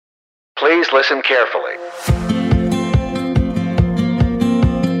Please listen carefully.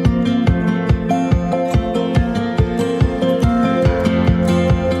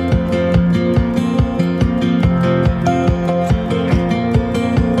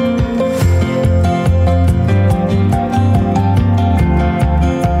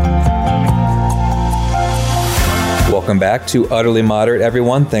 Welcome back to Utterly Moderate,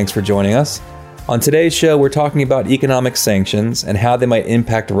 everyone. Thanks for joining us. On today's show, we're talking about economic sanctions and how they might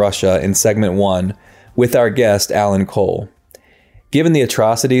impact Russia in segment 1 with our guest, Alan Cole. Given the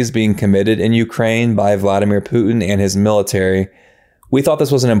atrocities being committed in Ukraine by Vladimir Putin and his military, we thought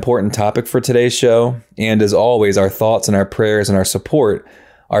this was an important topic for today's show. And as always, our thoughts and our prayers and our support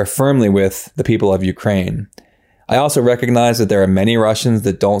are firmly with the people of Ukraine. I also recognize that there are many Russians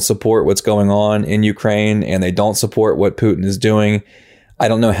that don't support what's going on in Ukraine and they don't support what Putin is doing. I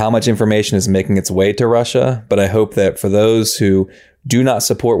don't know how much information is making its way to Russia, but I hope that for those who do not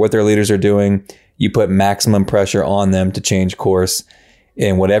support what their leaders are doing, you put maximum pressure on them to change course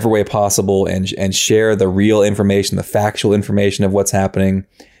in whatever way possible and share the real information, the factual information of what's happening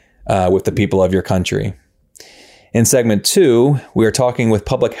with the people of your country. In segment 2, we are talking with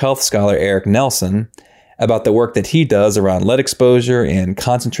public health scholar Eric Nelson about the work that he does around lead exposure and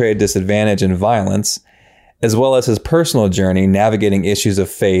concentrated disadvantage and violence, as well as his personal journey navigating issues of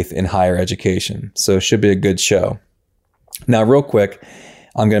faith in higher education. So it should be a good show. Now, real quick,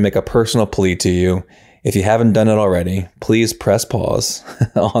 I'm going to make a personal plea to you. If you haven't done it already, please press pause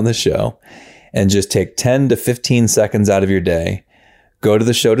on the show and just take 10 to 15 seconds out of your day. Go to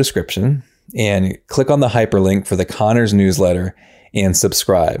the show description and click on the hyperlink for the Connors newsletter and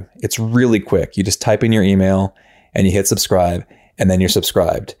subscribe. It's really quick. You just type in your email and you hit subscribe, and then you're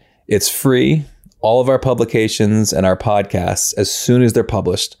subscribed. It's free. All of our publications and our podcasts, as soon as they're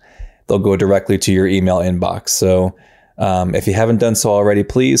published, they'll go directly to your email inbox. So if you haven't done so already,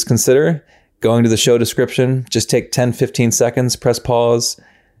 please consider going to the show description. Just take 10, 15 seconds, press pause,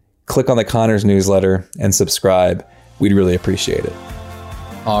 click on the Connors newsletter, and subscribe. We'd really appreciate it.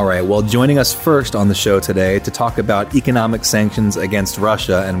 All right. Well, joining us first on the show today to talk about economic sanctions against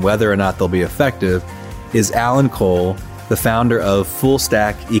Russia and whether or not they'll be effective is Alan Cole, the founder of Full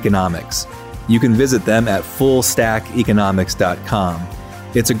Stack Economics. You can visit them at fullstackeconomics.com.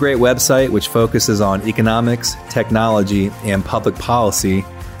 It's a great website which focuses on economics, technology, and public policy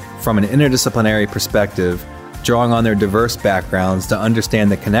from an interdisciplinary perspective, drawing on their diverse backgrounds to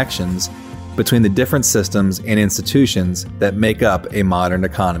understand the connections between the different systems and institutions that make up a modern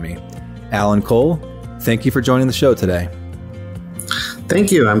economy. Alan Cole, thank you for joining the show today.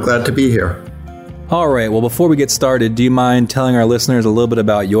 Thank you. I'm glad to be here. All right. Well, before we get started, do you mind telling our listeners a little bit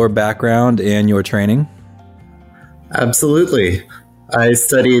about your background and your training? Absolutely. I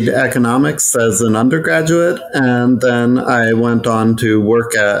studied economics as an undergraduate, and then I went on to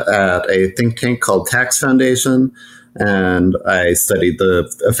work at a think tank called Tax Foundation, and I studied the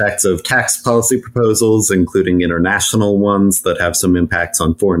effects of tax policy proposals, including international ones that have some impacts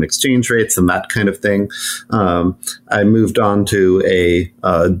on foreign exchange rates and that kind of thing. I moved on to a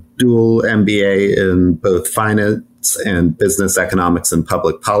dual MBA in both finance and business economics and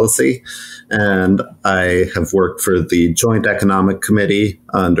public policy. And I have worked for the Joint Economic Committee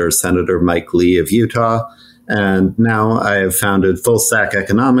under Senator Mike Lee of Utah. And now I have founded Full Stack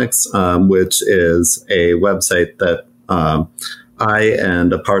Economics, which is a website that I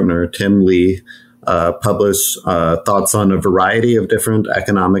and a partner, Tim Lee, publish thoughts on a variety of different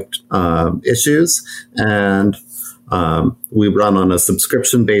economic issues. And we run on a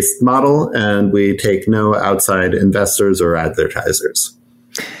subscription-based model, and we take no outside investors or advertisers.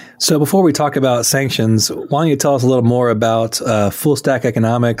 So before we talk about sanctions, why don't you tell us a little more about Full Stack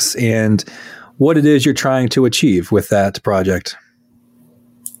Economics and what it is you're trying to achieve with that project?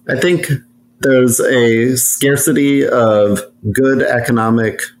 I think there's a scarcity of good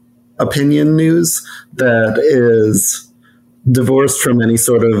economic opinion news that is divorced from any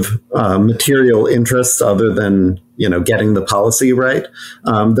sort of material interest other than, getting the policy right.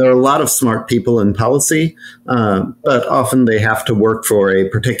 There are a lot of smart people in policy, but often they have to work for a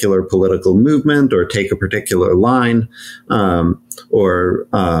particular political movement or take a particular line, or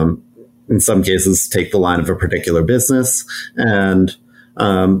in some cases take the line of a particular business. And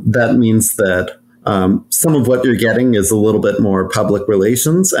that means that some of what you're getting is a little bit more public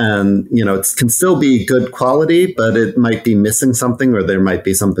relations, and it can still be good quality, but it might be missing something, or there might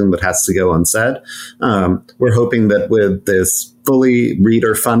be something that has to go unsaid. We're hoping that with this fully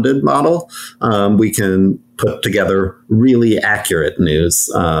reader-funded model, we can put together really accurate news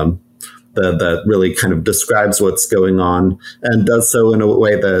that really kind of describes what's going on and does so in a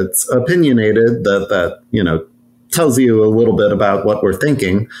way that's opinionated, that tells you a little bit about what we're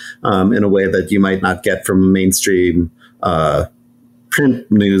thinking in a way that you might not get from a mainstream print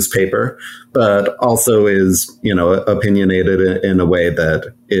newspaper, but also is, opinionated in a way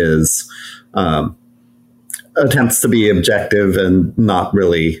that is attempts to be objective and not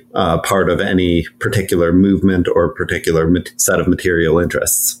really part of any particular movement or particular set of material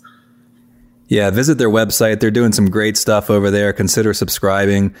interests. Yeah, visit their website. They're doing some great stuff over there. Consider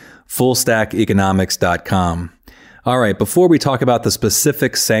subscribing, fullstackeconomics.com. All right, before we talk about the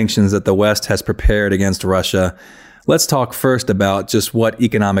specific sanctions that the West has prepared against Russia, let's talk first about just what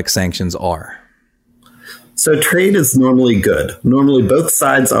economic sanctions are. So trade is normally good. Normally, both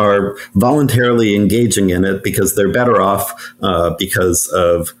sides are voluntarily engaging in it because they're better off because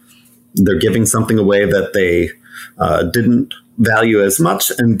of they're giving something away that they didn't value as much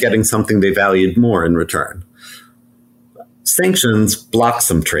and getting something they valued more in return. Sanctions block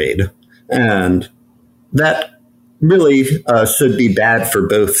some trade, and that really should be bad for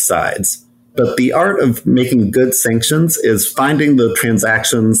both sides. But the art of making good sanctions is finding the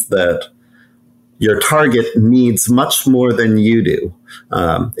transactions that your target needs much more than you do.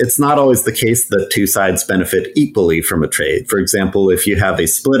 It's not always the case that two sides benefit equally from a trade. For example, if you have a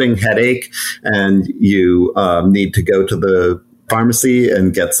splitting headache and you need to go to the pharmacy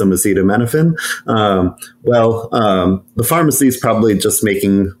and get some acetaminophen, the pharmacy is probably just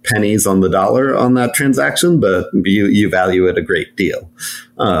making pennies on the dollar on that transaction, but you value it a great deal.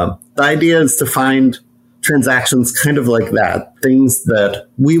 The idea is to find transactions kind of like that, things that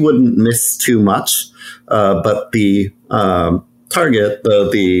we wouldn't miss too much, but the target,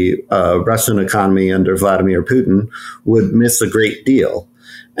 the Russian economy under Vladimir Putin, would miss a great deal.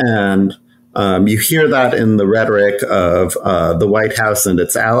 And you hear that in the rhetoric of the White House and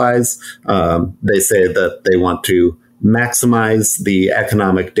its allies. They say that they want to maximize the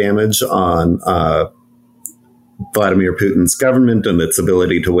economic damage on Vladimir Putin's government and its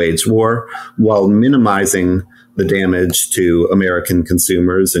ability to wage war, while minimizing the damage to American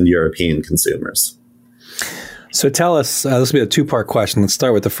consumers and European consumers. So tell us, this will be a two-part question. Let's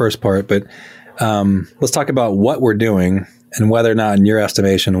start with the first part, but let's talk about what we're doing and whether or not, in your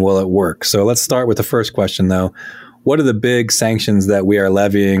estimation, will it work. So let's start with the first question, though. What are the big sanctions that we are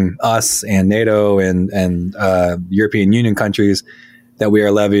levying, us and NATO and European Union countries, that we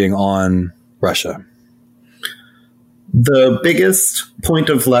are levying on Russia? The biggest point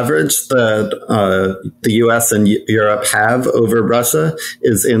of leverage that the U.S. and Europe have over Russia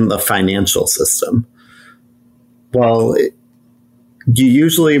is in the financial system. While you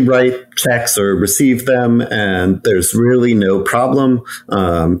usually write checks or receive them, and there's really no problem,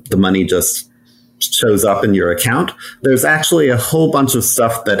 the money just shows up in your account, there's actually a whole bunch of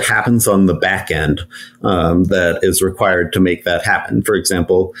stuff that happens on the back end that is required to make that happen. For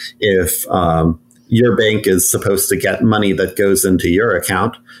example, if your bank is supposed to get money that goes into your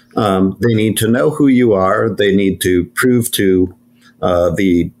account, they need to know who you are. They need to prove to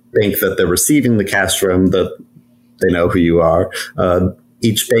the bank that they're receiving the cash from that they know who you are.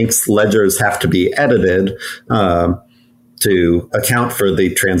 Each bank's ledgers have to be edited to account for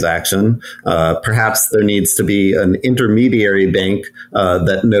the transaction. Perhaps there needs to be an intermediary bank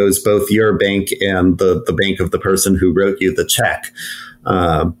that knows both your bank and the bank of the person who wrote you the check.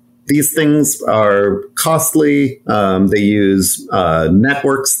 These things are costly. They use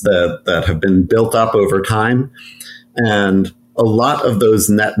networks that have been built up over time. And a lot of those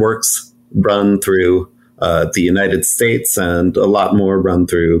networks run through the United States, and a lot more run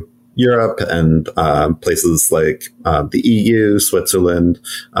through Europe and places like the EU, Switzerland,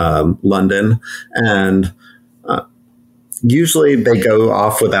 London. And usually they go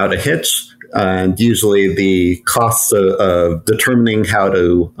off without a hitch. And usually the costs of determining how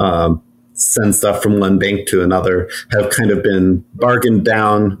to send stuff from one bank to another have kind of been bargained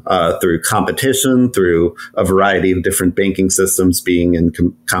down through competition, through a variety of different banking systems being in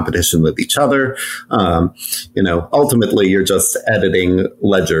competition with each other. Ultimately, you're just editing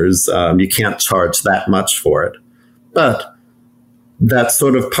ledgers. You can't charge that much for it. But that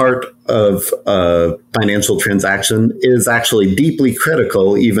sort of part of a financial transaction is actually deeply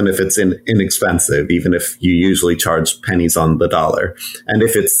critical, even if it's inexpensive, even if you usually charge pennies on the dollar. And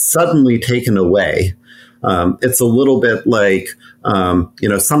if it's suddenly taken away, it's a little bit like,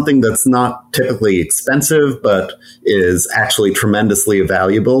 something that's not typically expensive, but is actually tremendously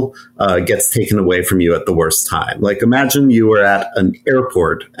valuable, gets taken away from you at the worst time. Like, imagine you were at an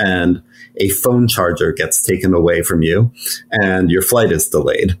airport and a phone charger gets taken away from you and your flight is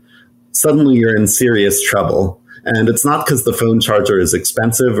delayed. Suddenly you're in serious trouble. And it's not because the phone charger is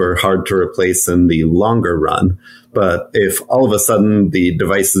expensive or hard to replace in the longer run, but if all of a sudden the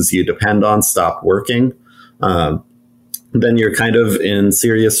devices you depend on stop working, then you're kind of in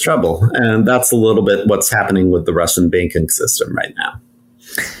serious trouble. And that's a little bit what's happening with the Russian banking system right now.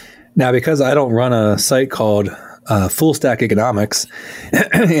 Now, because I don't run a site called Full Stack Economics,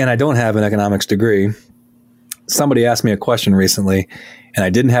 and I don't have an economics degree, somebody asked me a question recently, and I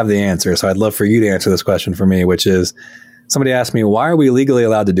didn't have the answer. So I'd love for you to answer this question for me, which is, somebody asked me, why are we legally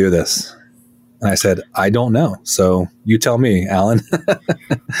allowed to do this? And I said, I don't know. So you tell me, Alan.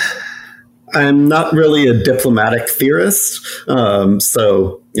 I'm not really a diplomatic theorist,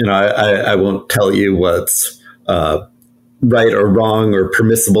 so I won't tell you what's right or wrong or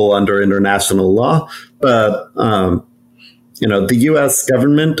permissible under international law. But the U.S.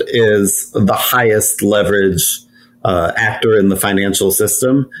 government is the highest leverage actor in the financial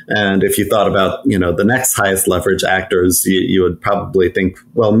system, and if you thought about the next highest leverage actors, you would probably think,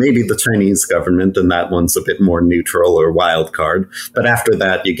 well, maybe the Chinese government, and that one's a bit more neutral or wild card. But after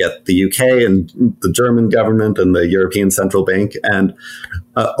that, you get the UK and the German government and the European Central Bank, and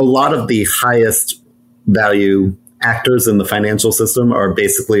a lot of the highest value actors in the financial system are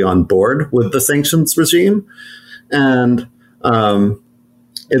basically on board with the sanctions regime. And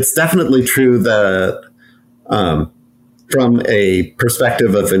it's definitely true that from a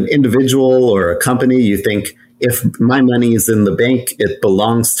perspective of an individual or a company, you think, if my money is in the bank, it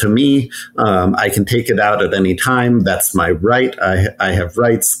belongs to me. I can take it out at any time. That's my right. I have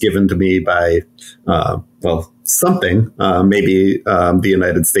rights given to me by, something, maybe the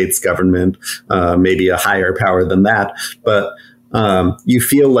United States government, maybe a higher power than that. But you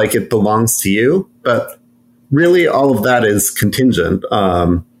feel like it belongs to you. But really, all of that is contingent.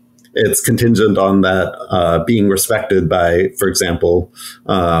 It's contingent on that being respected by, for example,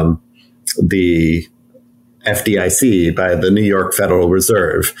 the FDIC, by the New York Federal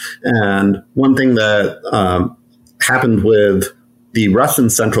Reserve. And one thing that happened with the Russian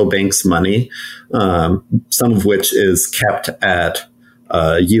central bank's money, some of which is kept at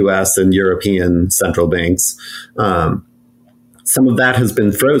U.S. and European central banks, some of that has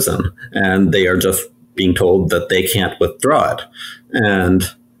been frozen, and they are just being told that they can't withdraw it. And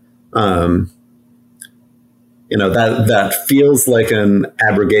that feels like an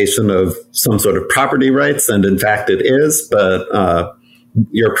abrogation of some sort of property rights, and in fact it is, but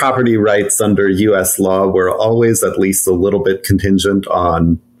your property rights under U.S. law were always at least a little bit contingent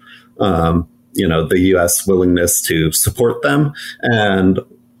on, the U.S. willingness to support them. And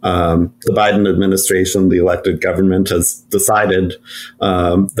the Biden administration, the elected government, has decided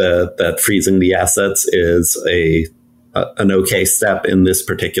that freezing the assets is an okay step in this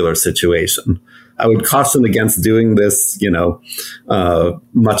particular situation. I would caution against doing this,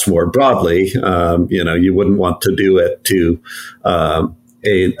 much more broadly. You wouldn't want to do it to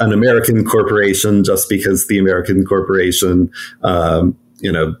an American corporation just because the American corporation,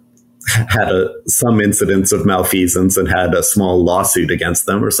 had some incidents of malfeasance and had a small lawsuit against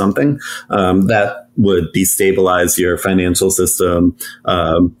them or something. That would destabilize your financial system.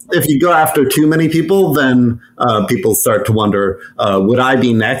 If you go after too many people, then people start to wonder, would I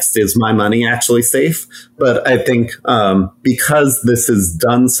be next? Is my money actually safe? But I think because this is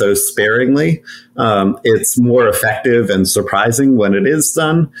done so sparingly, it's more effective and surprising when it is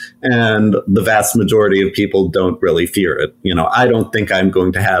done. And the vast majority of people don't really fear it. I don't think I'm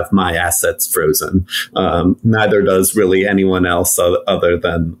going to have my assets frozen. Neither does really anyone else other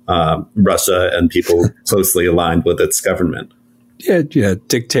than Russia and people closely aligned with its government. Yeah,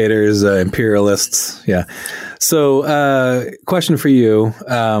 dictators, imperialists. Yeah. So, question for you.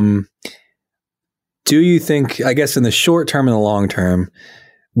 Do you think, I guess in the short term and the long term,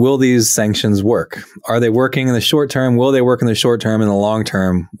 will these sanctions work? Are they working in the short term? Will they work in the short term? In the long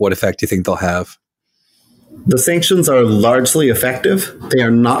term, what effect do you think they'll have? The sanctions are largely effective. They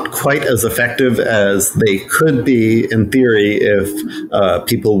are not quite as effective as they could be in theory if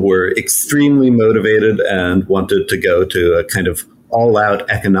people were extremely motivated and wanted to go to a kind of all-out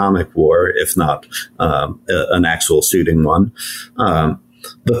economic war, if not an actual shooting one.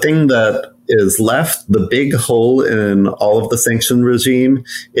 The thing that is left, the big hole in all of the sanction regime,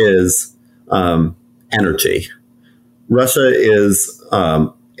 is energy. Russia is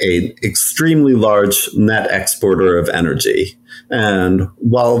an extremely large net exporter of energy. And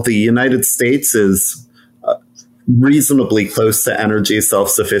while the United States is reasonably close to energy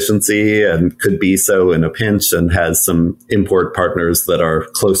self-sufficiency and could be so in a pinch and has some import partners that are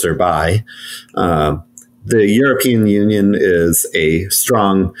closer by, the European Union is a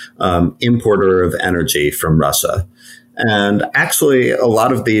strong importer of energy from Russia. And actually, a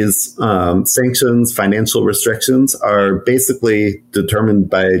lot of these sanctions, financial restrictions are basically determined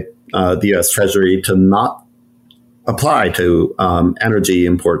by the U.S. Treasury to not apply to energy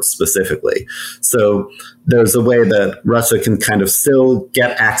imports specifically. So there's a way that Russia can kind of still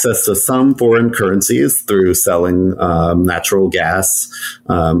get access to some foreign currencies through selling natural gas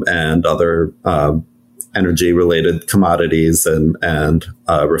and other energy-related commodities and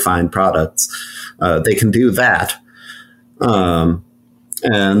refined products. They can do that. And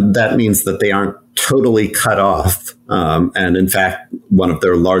that means that they aren't totally cut off. And in fact, one of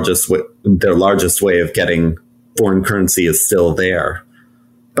their largest way of getting foreign currency is still there.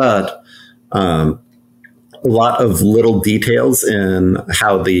 But a lot of little details in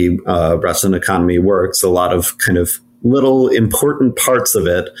how the Russian economy works, a lot of kind of little important parts of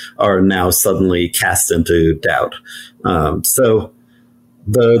it are now suddenly cast into doubt. So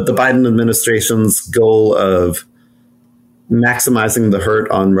the Biden administration's goal of maximizing the hurt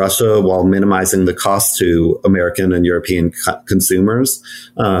on Russia while minimizing the cost to American and European consumers.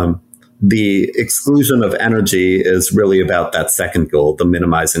 The exclusion of energy is really about that second goal, the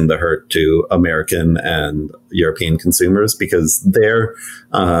minimizing the hurt to American and European consumers, because there,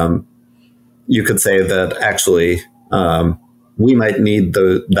 you could say that actually we might need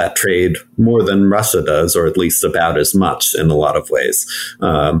that trade more than Russia does, or at least about as much in a lot of ways.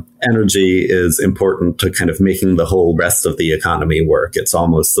 Energy is important to kind of making the whole rest of the economy work. It's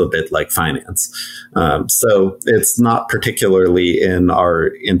almost a bit like finance. So it's not particularly in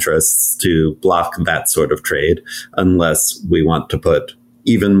our interests to block that sort of trade unless we want to put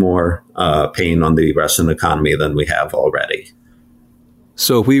even more pain on the Russian economy than we have already.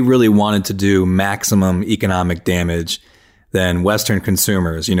 So if we really wanted to do maximum economic damage, then Western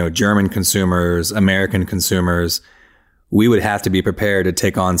consumers, German consumers, American consumers, we would have to be prepared to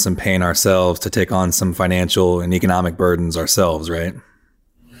take on some pain ourselves, to take on some financial and economic burdens ourselves, right?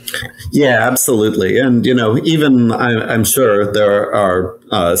 Yeah, absolutely. And, even I'm sure there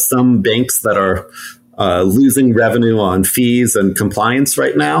are some banks that are losing revenue on fees and compliance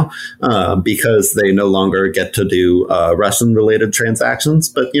right now because they no longer get to do Russian-related transactions.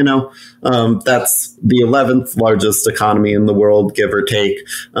 But, that's the 11th largest economy in the world, give or take.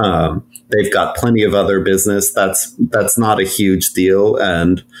 They've got plenty of other business. That's not a huge deal.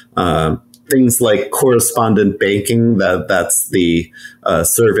 And things like correspondent banking, that's the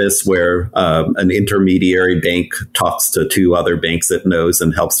service where an intermediary bank talks to two other banks it knows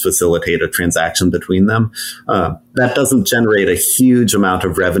and helps facilitate a transaction between them. That doesn't generate a huge amount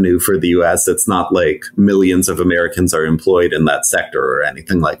of revenue for the U.S. It's not like millions of Americans are employed in that sector or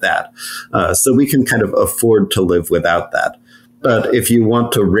anything like that. So we can kind of afford to live without that. But if you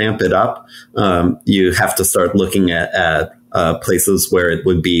want to ramp it up, you have to start looking at places where it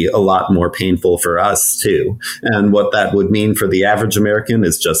would be a lot more painful for us too. And what that would mean for the average American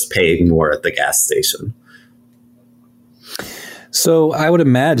is just paying more at the gas station. So I would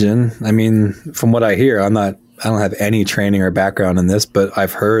imagine, from what I hear, I don't have any training or background in this, but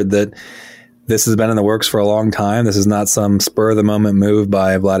I've heard that this has been in the works for a long time. This is not some spur of the moment move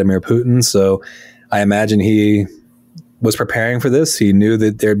by Vladimir Putin. So I imagine he was preparing for this. He knew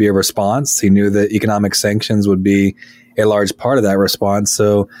that there'd be a response. He knew that economic sanctions would be a large part of that response.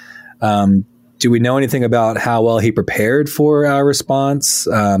 So do we know anything about how well he prepared for our response,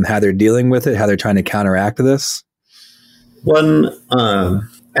 how they're dealing with it, how they're trying to counteract this? One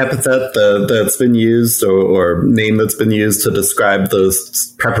epithet that's been used or name that's been used to describe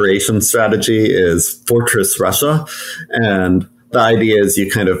this preparation strategy is Fortress Russia. And the idea is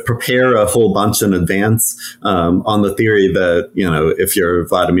you kind of prepare a whole bunch in advance on the theory that, if you're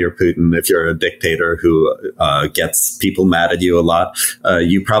Vladimir Putin, if you're a dictator who gets people mad at you a lot,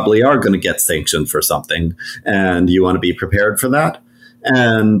 you probably are going to get sanctioned for something. And you want to be prepared for that.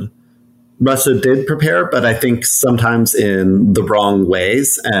 And Russia did prepare, but I think sometimes in the wrong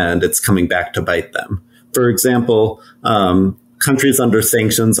ways, and it's coming back to bite them. For example, countries under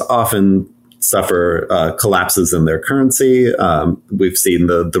sanctions often suffer collapses in their currency. We've seen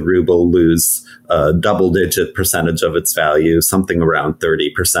the ruble lose a double-digit percentage of its value, something around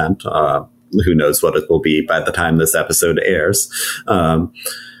 30%. Who knows what it will be by the time this episode airs.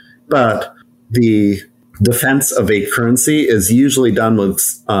 But the defense of a currency is usually done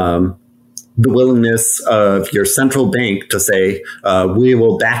with the willingness of your central bank to say, we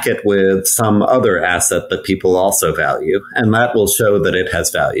will back it with some other asset that people also value. And that will show that it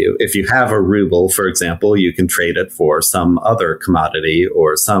has value. If you have a ruble, for example, you can trade it for some other commodity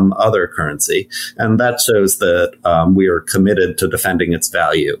or some other currency. And that shows that we are committed to defending its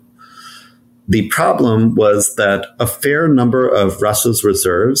value. The problem was that a fair number of Russia's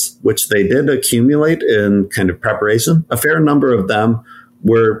reserves, which they did accumulate in kind of preparation, a fair number of them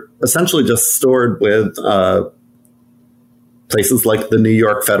were essentially just stored with places like the New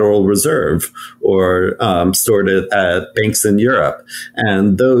York Federal Reserve or stored it at banks in Europe.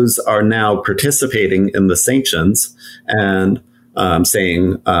 And those are now participating in the sanctions and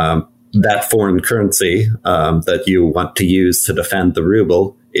saying that foreign currency that you want to use to defend the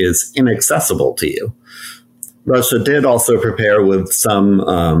ruble is inaccessible to you. Russia did also prepare with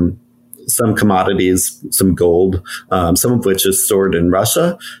some commodities, some gold, some of which is stored in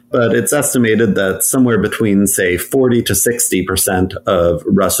Russia, but it's estimated that somewhere between, say, 40 to 60% of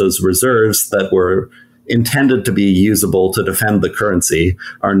Russia's reserves that were intended to be usable to defend the currency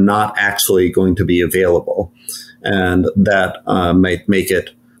are not actually going to be available. And that might make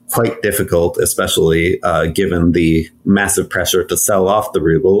it quite difficult, especially given the massive pressure to sell off the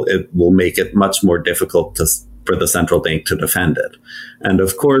ruble. It will make it much more difficult for the central bank to defend it. And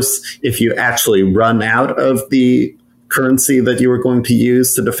of course, if you actually run out of the currency that you are going to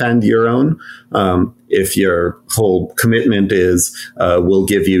use to defend your own, if your whole commitment is we'll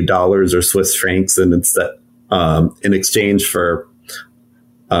give you dollars or Swiss francs and instead in exchange for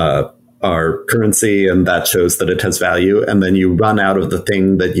our currency, and that shows that it has value, and then you run out of the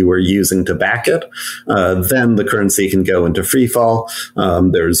thing that you were using to back it, then the currency can go into free fall.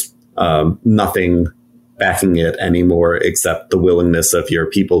 There's nothing backing it anymore except the willingness of your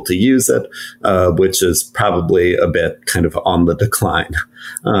people to use it, which is probably a bit kind of on the decline.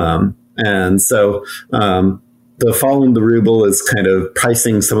 And so the fall in the ruble is kind of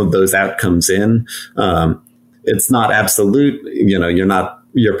pricing some of those outcomes in. It's not absolute.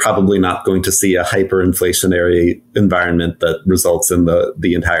 You're probably not going to see a hyperinflationary environment that results in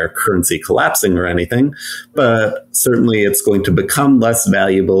the entire currency collapsing or anything, but certainly it's going to become less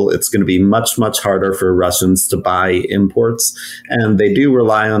valuable. It's going to be much, much harder for Russians to buy imports, and they do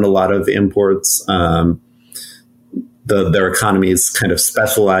rely on a lot of imports. Their economy is kind of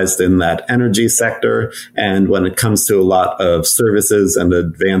specialized in that energy sector. And when it comes to a lot of services and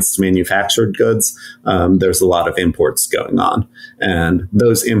advanced manufactured goods, there's a lot of imports going on. And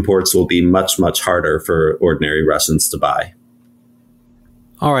those imports will be much, much harder for ordinary Russians to buy.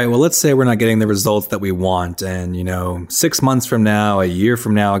 All right. Well, let's say we're not getting the results that we want. And, 6 months from now, a year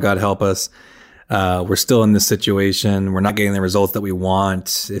from now, God help us, we're still in this situation. We're not getting the results that we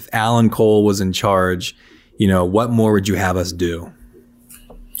want. If Alan Cole was in charge, what more would you have us do?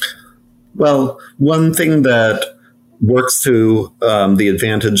 Well, one thing that works to the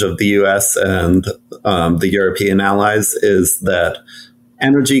advantage of the U.S. and the European allies is that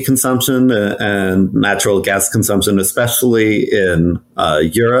energy consumption and natural gas consumption, especially in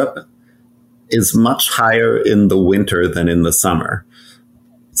Europe, is much higher in the winter than in the summer.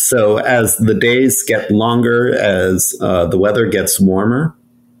 So as the days get longer, as the weather gets warmer,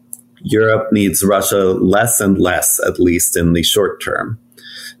 Europe needs Russia less and less, at least in the short term.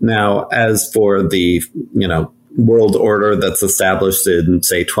 Now, as for the, world order that's established in,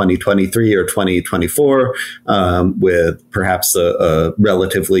 say, 2023 or 2024, with perhaps a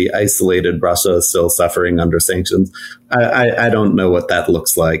relatively isolated Russia still suffering under sanctions, I don't know what that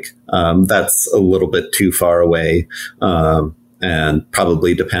looks like. That's a little bit too far away, and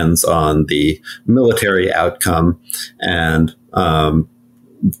probably depends on the military outcome and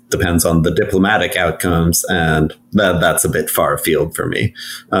depends on the diplomatic outcomes, and that's a bit far afield for me.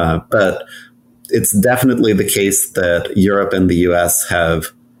 But it's definitely the case that Europe and the US have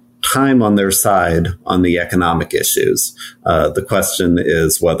time on their side on the economic issues. The question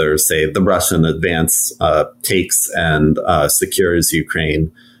is whether, say, the Russian advance takes and secures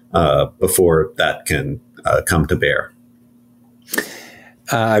Ukraine before that can come to bear.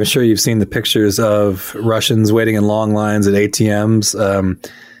 I'm sure you've seen the pictures of Russians waiting in long lines at ATMs.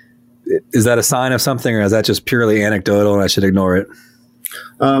 Is that a sign of something, or is that just purely anecdotal and I should ignore it?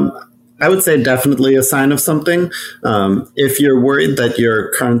 I would say definitely a sign of something. If you're worried that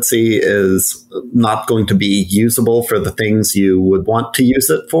your currency is not going to be usable for the things you would want to use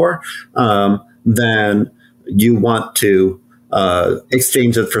it for, then you want to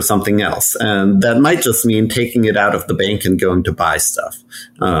exchange it for something else. And that might just mean taking it out of the bank and going to buy stuff.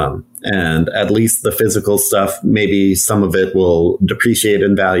 And at least the physical stuff, maybe some of it will depreciate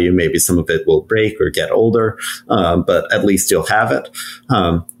in value. Maybe some of it will break or get older. But at least you'll have it.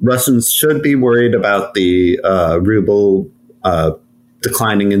 Russians should be worried about the ruble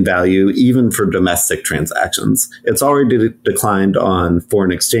declining in value, even for domestic transactions. It's already declined on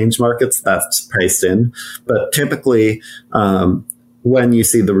foreign exchange markets. That's priced in. But typically, when you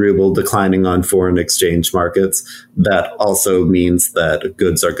see the ruble declining on foreign exchange markets, that also means that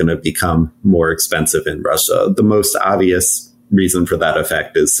goods are going to become more expensive in Russia. The most obvious reason for that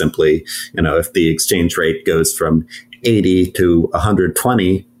effect is simply, if the exchange rate goes from 80 to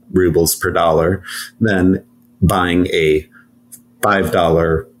 120 rubles per dollar, then buying a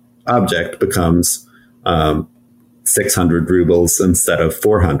 $5 object becomes 600 rubles instead of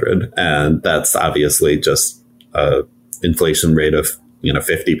 400. And that's obviously just a inflation rate of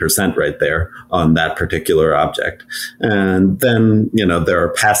 50% right there on that particular object. And then, there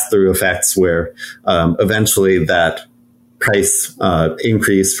are pass-through effects where eventually that price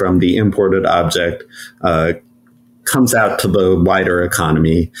increase from the imported object comes out to the wider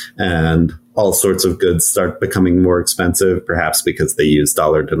economy, and all sorts of goods start becoming more expensive, perhaps because they use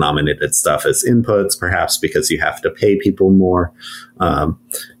dollar-denominated stuff as inputs, perhaps because you have to pay people more,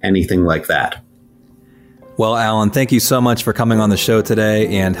 anything like that. Well, Alan, thank you so much for coming on the show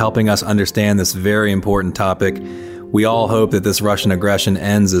today and helping us understand this very important topic. We all hope that this Russian aggression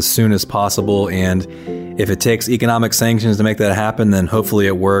ends as soon as possible, and if it takes economic sanctions to make that happen, then hopefully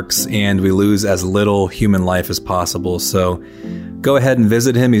it works and we lose as little human life as possible. So go ahead and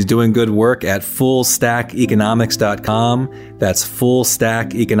visit him. He's doing good work at fullstackeconomics.com. That's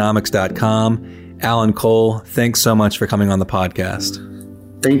fullstackeconomics.com. Alan Cole, thanks so much for coming on the podcast.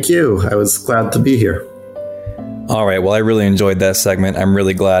 Thank you. I was glad to be here. All right. Well, I really enjoyed that segment. I'm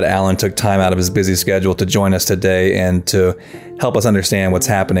really glad Alan took time out of his busy schedule to join us today and to help us understand what's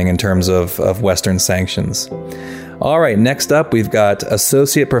happening in terms of Western sanctions. All right. Next up, we've got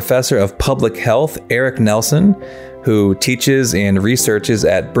Associate Professor of Public Health, Eric Nelson, who teaches and researches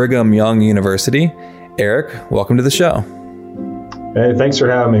at Brigham Young University. Eric, welcome to the show. Hey, thanks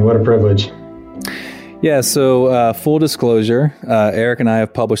for having me. What a privilege. Yeah, so full disclosure, Eric and I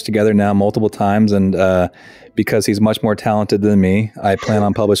have published together now multiple times, and because he's much more talented than me, I plan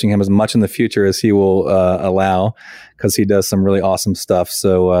on publishing him as much in the future as he will allow, because he does some really awesome stuff.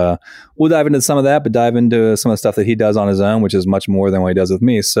 So we'll dive into some of that, but dive into some of the stuff that he does on his own, which is much more than what he does with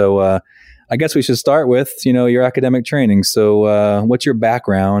me. So I guess we should start with, your academic training. So what's your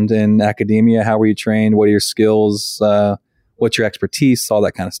background in academia? How were you trained? What are your skills? What's your expertise? All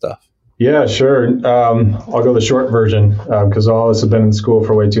that kind of stuff. Yeah, sure. I'll go the short version because all of us have been in school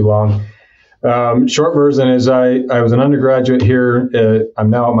for way too long. Short version is I was an undergraduate here.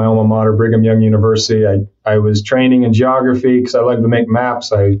 I'm now at my alma mater, Brigham Young University. I was training in geography because I like to make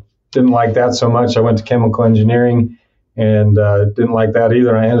maps. I didn't like that so much. I went to chemical engineering and didn't like that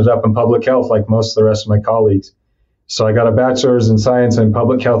either. I ended up in public health like most of the rest of my colleagues. So I got a bachelor's in science and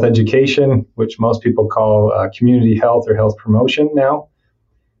public health education, which most people call community health or health promotion now.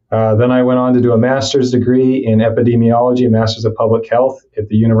 Then I went on to do a master's degree in epidemiology, a master's of public health at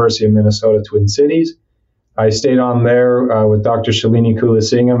the University of Minnesota Twin Cities. I stayed on there with Dr. Shalini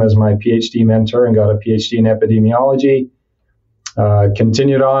Kulasingham as my PhD mentor and got a PhD in epidemiology.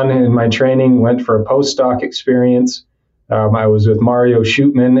 Continued on in my training, went for a postdoc experience. I was with Mario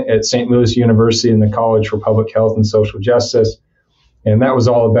Schutman at St. Louis University in the College for Public Health and Social Justice. And that was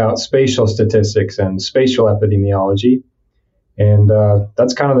all about spatial statistics and spatial epidemiology. And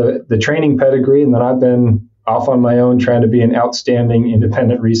that's kind of the training pedigree. And then I've been off on my own trying to be an outstanding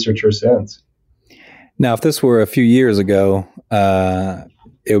independent researcher since. Now, if this were a few years ago,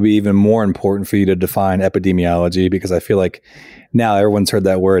 it would be even more important for you to define epidemiology, because I feel like now everyone's heard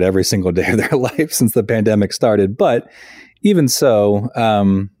that word every single day of their life since the pandemic started. But even so,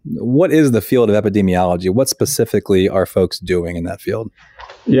 what is the field of epidemiology? What specifically are folks doing in that field?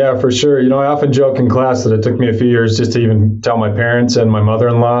 Yeah, for sure. I often joke in class that it took me a few years just to even tell my parents and my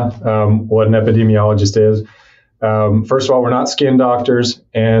mother-in-law what an epidemiologist is. First of all, we're not skin doctors.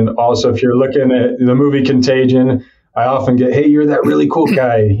 And also, if you're looking at the movie Contagion, I often get, hey, you're that really cool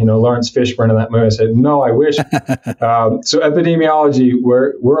guy, Lawrence Fishburne in that movie. I said, no, I wish. So epidemiology,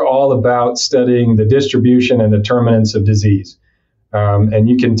 we're all about studying the distribution and determinants of disease. And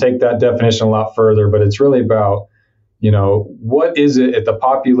you can take that definition a lot further, but it's really about, what is it at the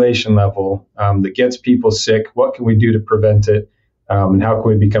population level that gets people sick? What can we do to prevent it? And how can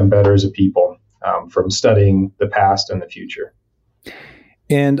we become better as a people from studying the past and the future?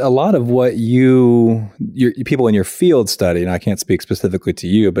 And a lot of what your people in your field study, and I can't speak specifically to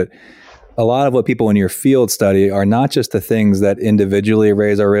you, but a lot of what people in your field study are not just the things that individually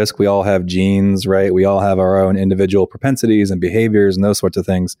raise our risk. We all have genes, right? We all have our own individual propensities and behaviors and those sorts of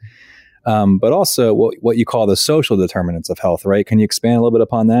things. But also what you call the social determinants of health, right? Can you expand a little bit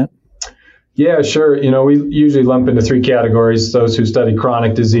upon that? Yeah, sure. We usually lump into three categories: those who study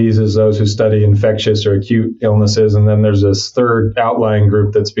chronic diseases, those who study infectious or acute illnesses, and then there's this third outlying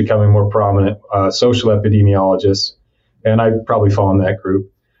group that's becoming more prominent, social epidemiologists, and I probably fall in that group.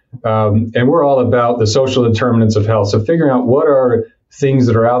 And we're all about the social determinants of health. So figuring out what are things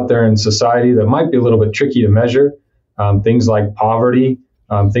that are out there in society that might be a little bit tricky to measure, things like poverty,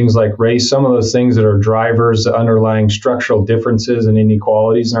 things like race, some of those things that are drivers, underlying structural differences and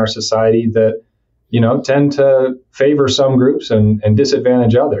inequalities in our society that, tend to favor some groups and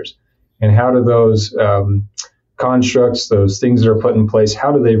disadvantage others. And how do those constructs, those things that are put in place,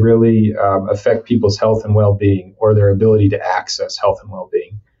 how do they really affect people's health and well-being, or their ability to access health and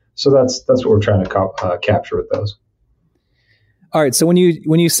well-being? So that's what we're trying to capture with those. All right. So when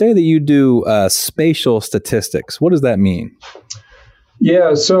you say that you do spatial statistics, what does that mean?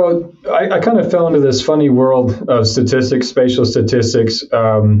 Yeah, so I kind of fell into this funny world of statistics, spatial statistics,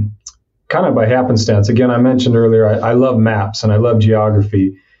 kind of by happenstance. Again, I mentioned earlier, I love maps and I love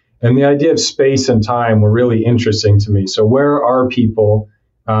geography. And the idea of space and time were really interesting to me. So where are people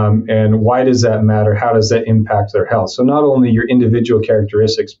and why does that matter? How does that impact their health? So not only your individual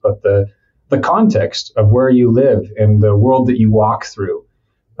characteristics, but the context of where you live and the world that you walk through.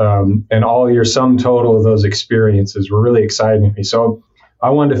 And all your sum total of those experiences were really exciting to me. So I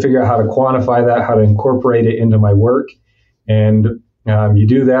wanted to figure out how to quantify that, how to incorporate it into my work. And you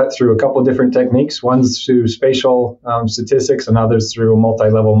do that through a couple of different techniques. One's through spatial statistics and others through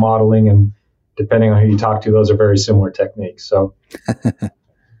multi-level modeling. And depending on who you talk to, those are very similar techniques. So,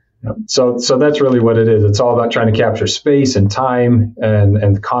 so that's really what it is. It's all about trying to capture space and time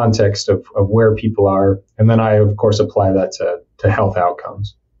and the context of where people are. And then I, of course, apply that to health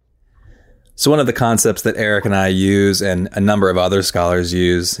outcomes. So one of the concepts that Eric and I use and a number of other scholars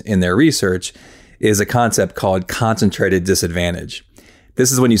use in their research is a concept called concentrated disadvantage.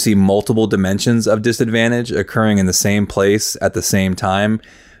 This is when you see multiple dimensions of disadvantage occurring in the same place at the same time,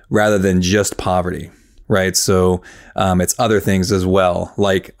 rather than just poverty, right? So it's other things as well,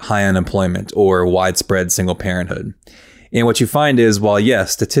 like high unemployment or widespread single parenthood. And what you find is, while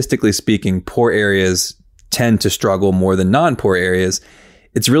yes, statistically speaking, poor areas tend to struggle more than non-poor areas,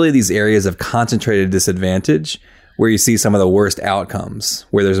 it's really these areas of concentrated disadvantage where you see some of the worst outcomes,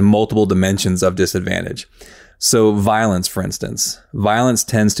 where there's multiple dimensions of disadvantage. So violence, for instance, violence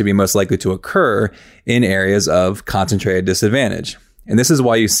tends to be most likely to occur in areas of concentrated disadvantage. And this is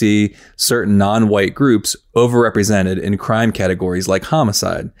why you see certain non-white groups overrepresented in crime categories like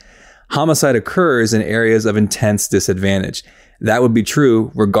homicide. Homicide occurs in areas of intense disadvantage. That would be true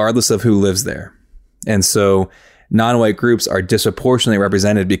regardless of who lives there. And so non-white groups are disproportionately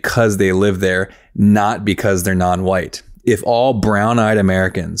represented because they live there, not because they're non-white. If all brown-eyed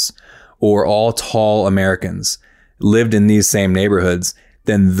Americans or all tall Americans lived in these same neighborhoods,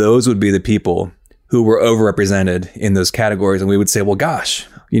 then those would be the people who were overrepresented in those categories. And we would say, well, gosh,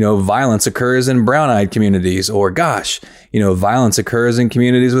 violence occurs in brown-eyed communities, or gosh, violence occurs in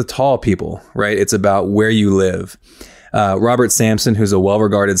communities with tall people, right? It's about where you live. Robert Sampson, who's a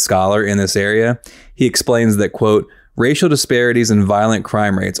well-regarded scholar in this area, he explains that, quote, racial disparities in violent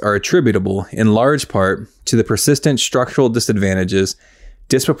crime rates are attributable in large part to the persistent structural disadvantages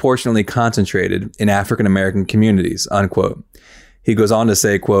disproportionately concentrated in African American communities, unquote. He goes on to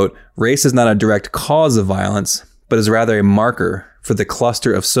say, quote, race is not a direct cause of violence, but is rather a marker for the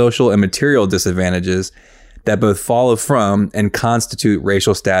cluster of social and material disadvantages that both follow from and constitute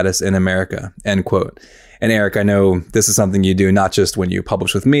racial status in America, end quote. And Eric, I know this is something you do not just when you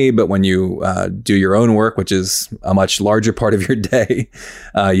publish with me, but when you do your own work, which is a much larger part of your day.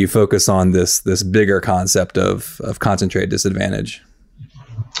 You focus on this bigger concept of concentrated disadvantage.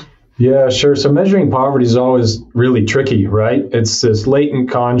 Yeah, sure. So measuring poverty is always really tricky, right? It's this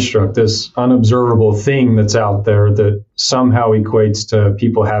latent construct, this unobservable thing that's out there that somehow equates to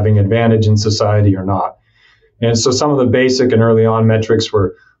people having advantage in society or not. And so some of the basic and early on metrics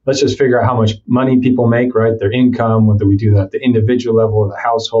were, let's just figure out how much money people make, right? Their income, whether we do that at the individual level or the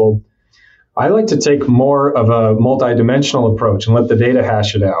household. I like to take more of a multidimensional approach and let the data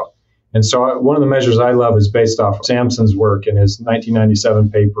hash it out. And so one of the measures I love is based off Sampson's work in his 1997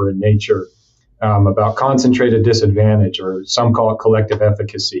 paper in Nature about concentrated disadvantage, or some call it collective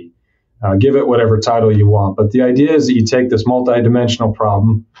efficacy. Give it whatever title you want. But the idea is that you take this multidimensional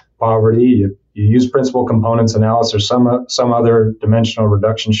problem, poverty, you use principal components analysis or some other dimensional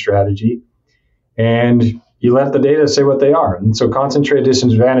reduction strategy, and you let the data say what they are. And so concentrated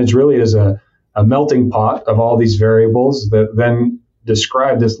disadvantage really is a melting pot of all these variables that then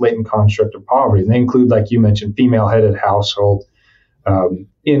describe this latent construct of poverty. And they include, like you mentioned, female-headed household,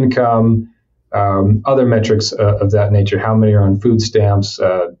 income, other metrics of that nature, how many are on food stamps,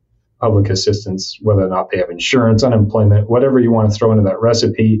 public assistance, whether or not they have insurance, unemployment, whatever you want to throw into that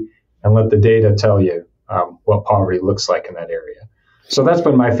recipe, and let the data tell you what poverty looks like in that area. So that's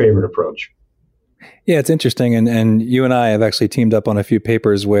been my favorite approach. Yeah, it's interesting. And you and I have actually teamed up on a few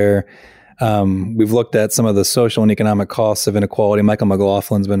papers where we've looked at some of the social and economic costs of inequality. Michael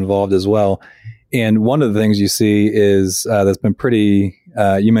McLaughlin's been involved as well. And one of the things you see is that's been pretty,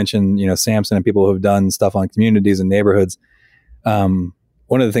 you mentioned, Sampson and people who have done stuff on communities and neighborhoods. One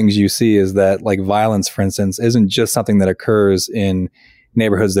one of the things you see is that like violence, for instance, isn't just something that occurs in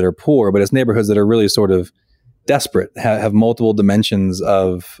neighborhoods that are poor, but it's neighborhoods that are really sort of desperate, have multiple dimensions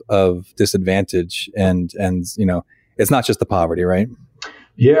of disadvantage, and you know, it's not just the poverty, right?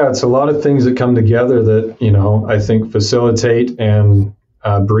 Yeah, it's a lot of things that come together that, you know, I think facilitate and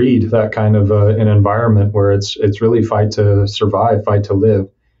breed that kind of an environment where it's really fight to survive, fight to live,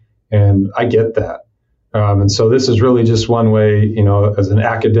 and I get that. And so this is really just one way, you know, as an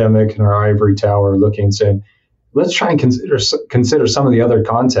academic in our ivory tower, looking and saying, let's try and consider some of the other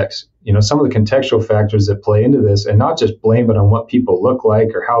contexts, you know, some of the contextual factors that play into this, and not just blame it on what people look like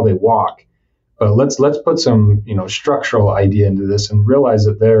or how they walk, but let's put some, you know, structural idea into this and realize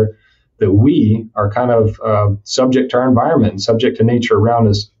that we are kind of subject to our environment and subject to nature around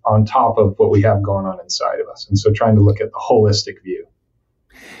us on top of what we have going on inside of us. And so trying to look at the holistic view.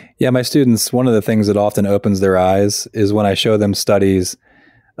 Yeah, my students, one of the things that often opens their eyes is when I show them studies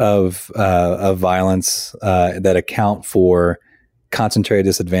of violence that account for concentrated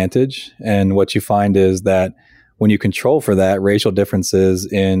disadvantage. And what you find is that when you control for that, racial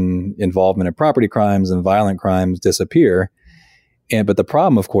differences in involvement in property crimes and violent crimes disappear. But the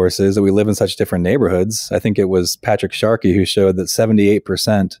problem, of course, is that we live in such different neighborhoods. I think it was Patrick Sharkey who showed that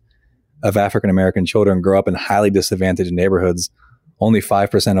 78% of African-American children grow up in highly disadvantaged neighborhoods. Only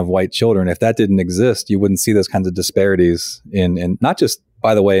 5% of white children. If that didn't exist, you wouldn't see those kinds of disparities in not just,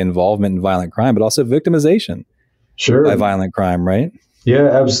 by the way, involvement in violent crime, but also victimization by violent crime, right? Yeah,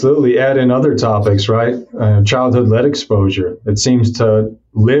 absolutely. Add in other topics, right? Childhood lead exposure. It seems to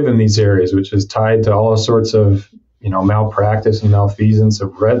live in these areas, which is tied to all sorts of, you know, malpractice and malfeasance of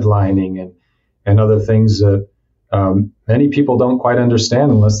redlining and other things that many people don't quite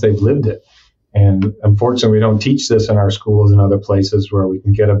understand unless they've lived it. And unfortunately, we don't teach this in our schools and other places where we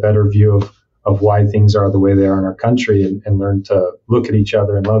can get a better view of why things are the way they are in our country and learn to look at each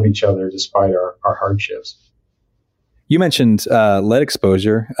other and love each other despite our hardships. You mentioned lead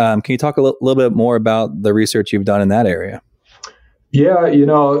exposure. Can you talk a little bit more about the research you've done in that area? Yeah, you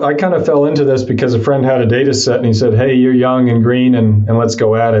know, I kind of fell into this because a friend had a data set and he said, hey, you're young and green and let's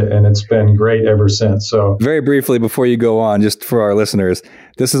go at it. And it's been great ever since. So very briefly, before you go on, just for our listeners,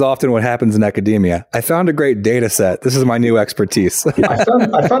 this is often what happens in academia. I found a great data set. This is my new expertise. I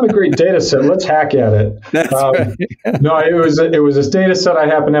found a great data set. Let's hack at it. That's right. No, it was this data set. I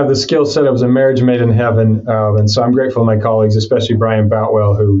happen to have the skill set. It was a marriage made in heaven. And so I'm grateful to my colleagues, especially Brian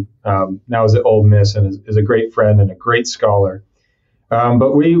Boutwell, who now is at Ole Miss and is a great friend and a great scholar.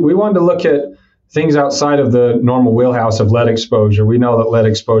 But we wanted to look at things outside of the normal wheelhouse of lead exposure. We know that lead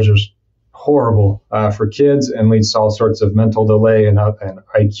exposure is horrible for kids and leads to all sorts of mental delay and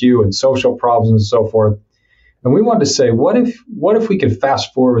IQ and social problems and so forth. And we wanted to say, what if we could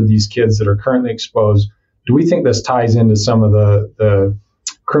fast forward these kids that are currently exposed? Do we think this ties into some of the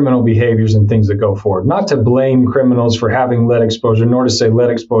criminal behaviors and things that go forward? Not to blame criminals for having lead exposure, nor to say lead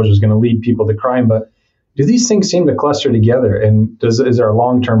exposure is going to lead people to crime, but do these things seem to cluster together? And is there a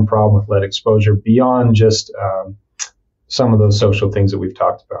long-term problem with lead exposure beyond just some of those social things that we've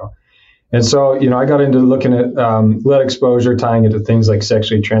talked about? And so, you know, I got into looking at lead exposure, tying it to things like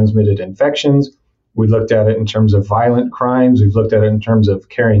sexually transmitted infections. We looked at it in terms of violent crimes. We've looked at it in terms of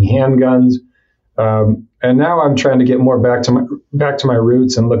carrying handguns. And now I'm trying to get more back to my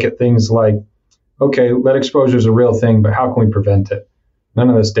roots and look at things like, okay, lead exposure is a real thing, but how can we prevent it? None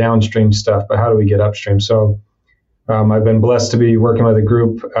of this downstream stuff, but how do we get upstream? So I've been blessed to be working with a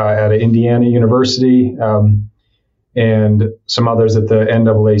group at Indiana University and some others at the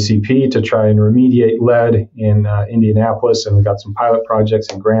NAACP to try and remediate lead in Indianapolis. And we've got some pilot projects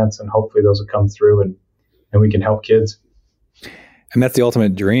and grants, and hopefully those will come through and we can help kids. And that's the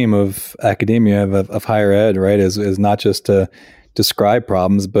ultimate dream of academia, of higher ed, right? Is not just to describe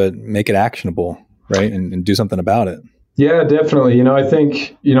problems, but make it actionable, right? And do something about it. Yeah, definitely. You know, I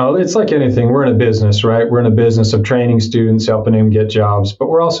think, you know, it's like anything. We're in a business, right? We're in a business of training students, helping them get jobs, but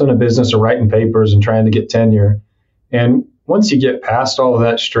we're also in a business of writing papers and trying to get tenure. And once you get past all of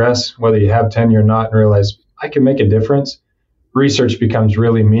that stress, whether you have tenure or not, and realize I can make a difference, research becomes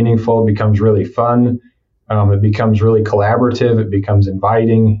really meaningful, becomes really fun. It becomes really collaborative. It becomes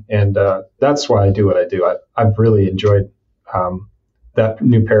inviting. And that's why I do what I do. I've really enjoyed that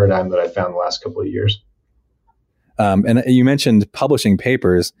new paradigm that I found the last couple of years. And you mentioned publishing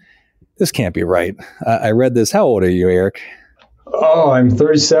papers. This can't be right. I read this. How old are you, Eric? Oh, I'm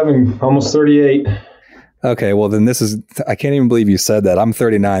 37, almost 38. Okay, well then I can't even believe you said that. I'm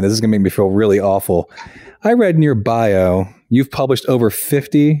 39. This is going to make me feel really awful. I read in your bio, you've published over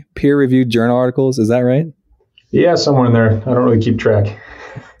 50 peer-reviewed journal articles. Is that right? Yeah, somewhere in there. I don't really keep track.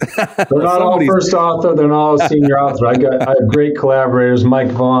 They're not all first author. They're not all senior author. I have great collaborators, Mike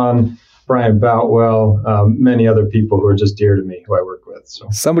Vaughn, Brian Boutwell, many other people who are just dear to me, who I work with. So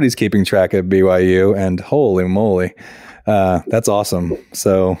somebody's keeping track at BYU, and holy moly, that's awesome.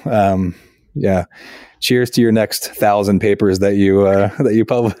 So, yeah, cheers to your next 1,000 papers that you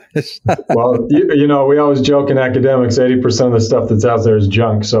publish. Well, we always joke in academics, 80% of the stuff that's out there is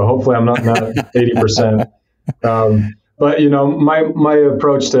junk. So hopefully I'm not 80%. But my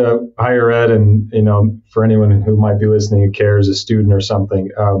approach to higher ed, and for anyone who might be listening who cares, a student or something,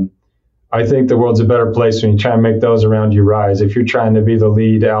 I think the world's a better place when you try and make those around you rise. If you're trying to be the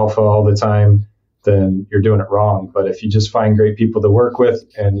lead alpha all the time, then you're doing it wrong. But if you just find great people to work with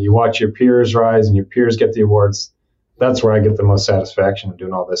and you watch your peers rise and your peers get the awards, that's where I get the most satisfaction in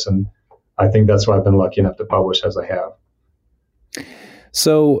doing all this. And I think that's why I've been lucky enough to publish as I have.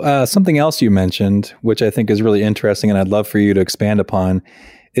 So something else you mentioned, which I think is really interesting and I'd love for you to expand upon,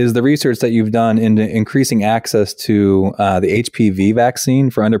 is the research that you've done into increasing access to the HPV vaccine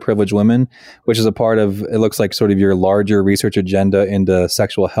for underprivileged women, which is a part of, it looks like, sort of your larger research agenda into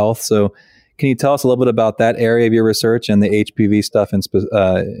sexual health. So can you tell us a little bit about that area of your research and the HPV stuff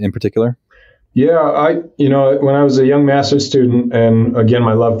in particular? Yeah, when I was a young master's student, and again,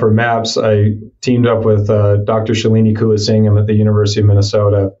 my love for MAPS, I teamed up with Dr. Shalini Kulasingham at the University of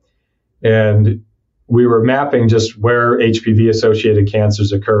Minnesota, and we were mapping just where HPV-associated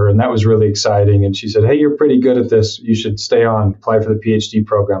cancers occur, and that was really exciting. And she said, "Hey, you're pretty good at this. You should stay on, apply for the PhD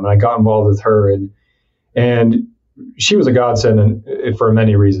program." And I got involved with her, and she was a godsend for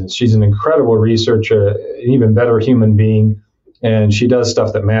many reasons. She's an incredible researcher, an even better human being, and she does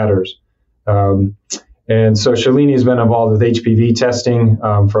stuff that matters. And so Shalini has been involved with HPV testing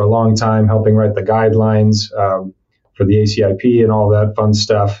for a long time, helping write the guidelines for the ACIP and all that fun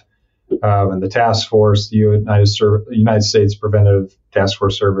stuff. And the task force, the United States Preventive Task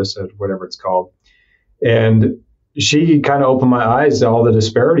Force Service, whatever it's called. And she kind of opened my eyes to all the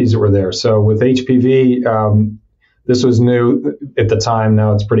disparities that were there. So with HPV, this was new at the time.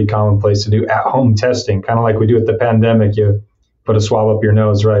 Now it's pretty commonplace to do at-home testing, kind of like we do with the pandemic. You put a swab up your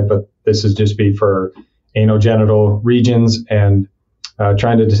nose, right? But this is just be for anogenital regions, and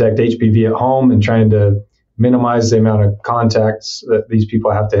trying to detect HPV at home and trying to minimize the amount of contacts that these people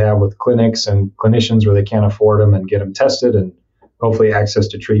have to have with clinics and clinicians where they can't afford them, and get them tested and hopefully access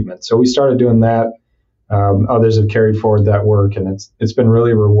to treatment. So we started doing that. Others have carried forward that work, and it's been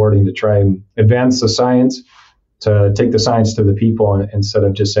really rewarding to try and advance the science, to take the science to the people instead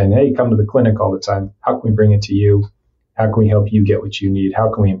of just saying, "Hey, come to the clinic all the time. How can we bring it to you? How can we help you get what you need?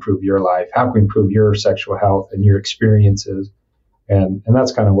 How can we improve your life? How can we improve your sexual health and your experiences?" And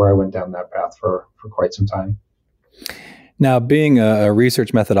that's kind of where I went down that path for quite some time. Now, being a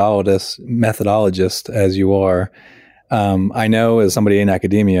research methodologist as you are, I know as somebody in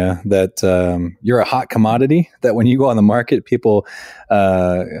academia that you're a hot commodity, that when you go on the market, people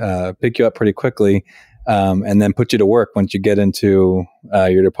pick you up pretty quickly and then put you to work once you get into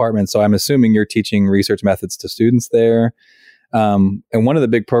your department. So I'm assuming you're teaching research methods to students there. And one of the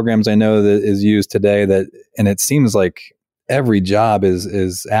big programs I know that is used today, and it seems like every job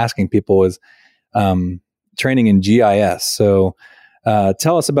is asking people, is training in GIS. So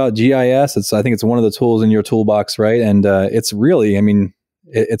tell us about GIS. I think it's one of the tools in your toolbox, right? And it's really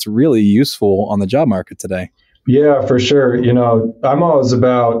useful on the job market today. Yeah, for sure. I'm always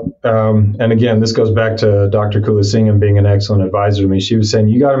about, and again, this goes back to Dr. Kulasingham being an excellent advisor to me. She was saying,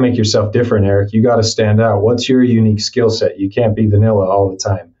 you got to make yourself different, Eric. You got to stand out. What's your unique skill set? You can't be vanilla all the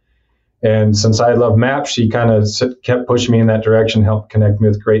time. And since I love MAPS, she kind of kept pushing me in that direction, helped connect me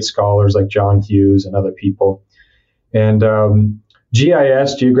with great scholars like John Hughes and other people. And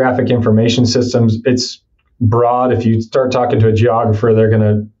GIS, Geographic Information Systems, it's broad. If you start talking to a geographer, they're going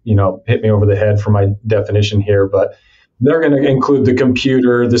to, hit me over the head for my definition here, but they're going to include the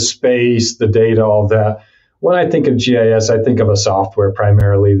computer, the space, the data, all of that. When I think of GIS, I think of a software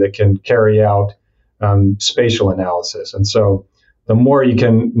primarily that can carry out spatial analysis. And so the more you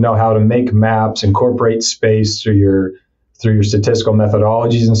can know how to make maps, incorporate space through your statistical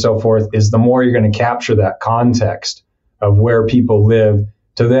methodologies and so forth, is the more you're going to capture that context of where people live,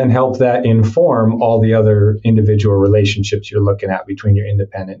 to then help that inform all the other individual relationships you're looking at between your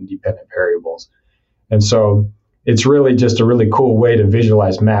independent and dependent variables. And so it's really just a really cool way to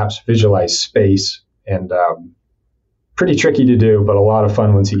visualize maps, visualize space, and pretty tricky to do, but a lot of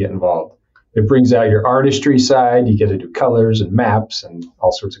fun once you get involved. It brings out your artistry side. You get to do colors and maps and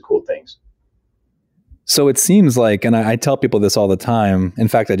all sorts of cool things. So it seems like, and I tell people this all the time. In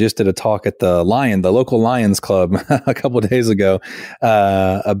fact, I just did a talk at the local Lions Club a couple of days ago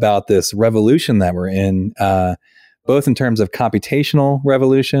about this revolution that we're in both in terms of computational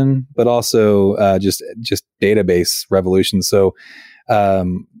revolution, but also just database revolution. So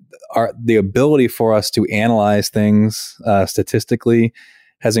the ability for us to analyze things statistically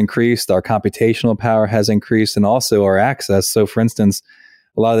has increased, our computational power has increased, and also our access. So for instance,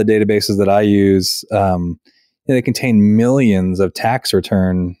 a lot of the databases that I use, they contain millions of tax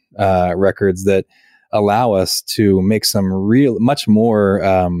return records that allow us to make some much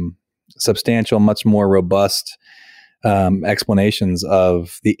more substantial, much more robust explanations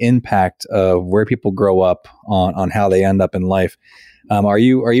of the impact of where people grow up on how they end up in life. Are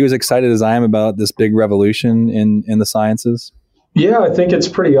you as excited as I am about this big revolution in the sciences? Yeah, I think it's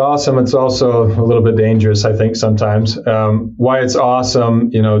pretty awesome. It's also a little bit dangerous, I think, sometimes. Why it's awesome,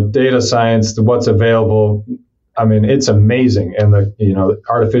 data science, what's available, I mean, it's amazing. And the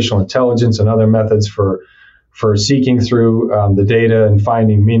artificial intelligence and other methods for seeking through the data and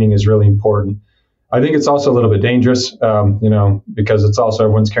finding meaning is really important. I think it's also a little bit dangerous, because it's also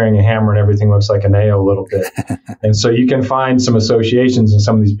everyone's carrying a hammer and everything looks like a nail a little bit. And so you can find some associations in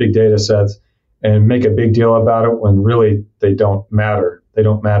some of these big data sets and make a big deal about it when really they don't matter. They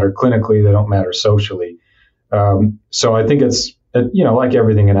don't matter clinically. They don't matter socially. So I think it's, like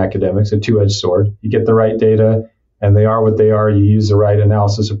everything in academics, a two-edged sword. You get the right data and they are what they are. You use the right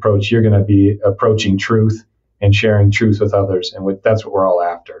analysis approach. You're going to be approaching truth and sharing truth with others. And that's what we're all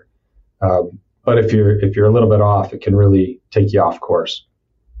after. But if you're a little bit off, it can really take you off course.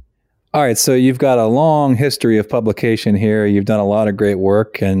 All right. So you've got a long history of publication here. You've done a lot of great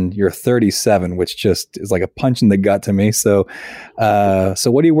work and you're 37, which just is like a punch in the gut to me. So what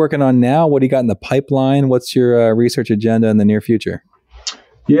are you working on now? What do you got in the pipeline? What's your research agenda in the near future?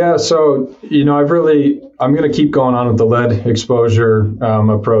 Yeah. So, I'm going to keep going on with the lead exposure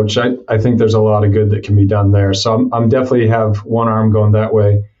approach. I think there's a lot of good that can be done there. So I'm definitely have one arm going that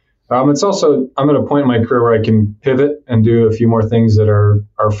way. It's also, I'm at a point in my career where I can pivot and do a few more things that are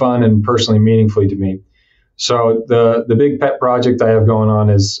fun and personally meaningfully to me. So the big pet project I have going on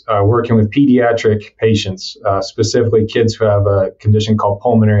is working with pediatric patients, specifically kids who have a condition called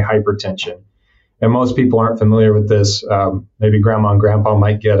pulmonary hypertension. And most people aren't familiar with this. Maybe grandma and grandpa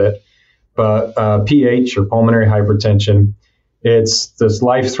might get it. But PH, or pulmonary hypertension, it's this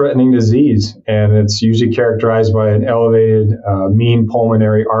life-threatening disease, and it's usually characterized by an elevated mean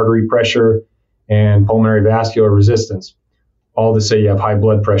pulmonary artery pressure and pulmonary vascular resistance. All to say you have high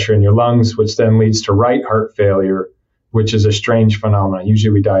blood pressure in your lungs, which then leads to right heart failure, which is a strange phenomenon.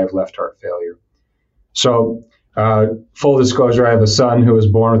 Usually we die of left heart failure. So full disclosure, I have a son who was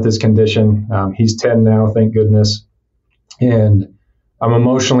born with this condition. He's 10 now, thank goodness. And I'm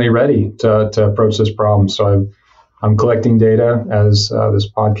emotionally ready to approach this problem. So I'm collecting data as this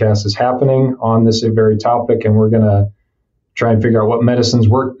podcast is happening on this very topic, and we're going to try and figure out what medicines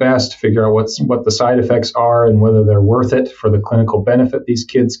work best, figure out what the side effects are and whether they're worth it for the clinical benefit these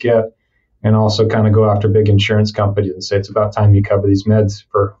kids get, and also kind of go after big insurance companies and say it's about time you cover these meds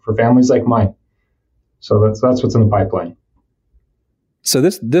for families like mine. So that's what's in the pipeline. So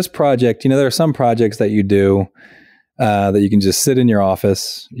this project, there are some projects that you do that you can just sit in your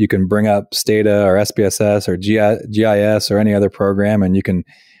office. You can bring up Stata or SPSS or GIS or any other program, and you can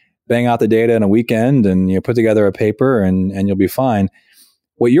bang out the data in a weekend and put together a paper and you'll be fine.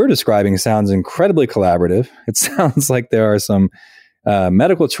 What you're describing sounds incredibly collaborative. It sounds like there are some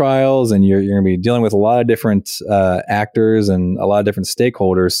medical trials and you're going to be dealing with a lot of different actors and a lot of different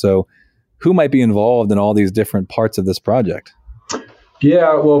stakeholders. So who might be involved in all these different parts of this project?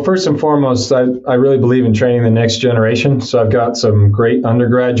 Yeah, well, first and foremost, I really believe in training the next generation. So I've got some great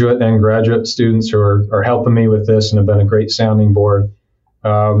undergraduate and graduate students who are helping me with this and have been a great sounding board.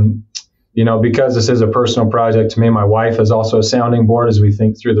 Because this is a personal project to me, my wife is also a sounding board as we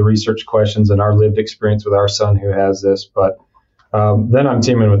think through the research questions and our lived experience with our son who has this. But then I'm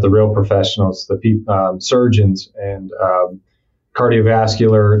teaming with the real professionals, the surgeons and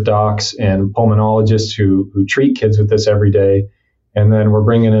cardiovascular docs and pulmonologists who treat kids with this every day. And then we're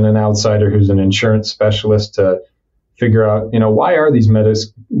bringing in an outsider who's an insurance specialist to figure out,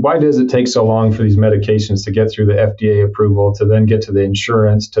 why does it take so long for these medications to get through the FDA approval, to then get to the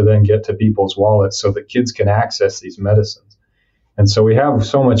insurance, to then get to people's wallets so that kids can access these medicines. And so we have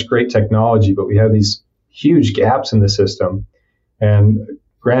so much great technology, but we have these huge gaps in the system. And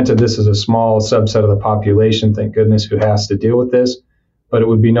granted, this is a small subset of the population, thank goodness, who has to deal with this, but it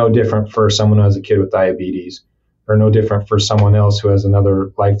would be no different for someone who has a kid with diabetes, or no different for someone else who has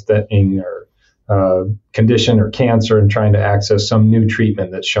another life-threatening or condition or cancer and trying to access some new treatment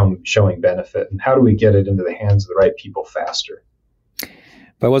that's showing benefit. And how do we get it into the hands of the right people faster?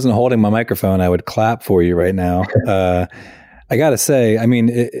 If I wasn't holding my microphone, I would clap for you right now. I got to say, I mean,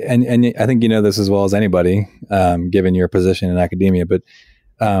 and I think you know this as well as anybody, given your position in academia, but,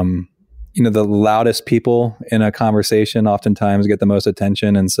 the loudest people in a conversation oftentimes get the most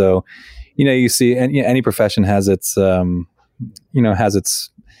attention. And so, you see, and any profession has its, has its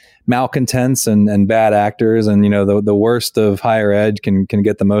malcontents and bad actors. And, the worst of higher ed can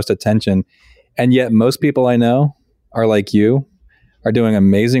get the most attention. And yet most people I know are like you, are doing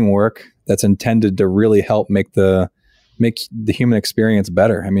amazing work that's intended to really help make the human experience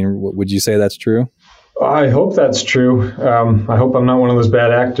better. I mean, would you say that's true? I hope that's true. I hope I'm not one of those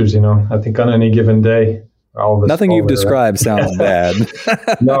bad actors. I think on any given day, all of us. Nothing you've described sounds bad.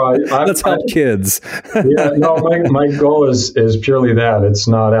 No, let's help kids. Yeah, no, my goal is purely that. It's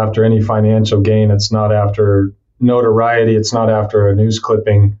not after any financial gain. It's not after notoriety. It's not after a news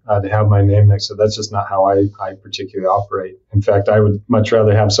clipping to have my name next to it. That's just not how I particularly operate. In fact, I would much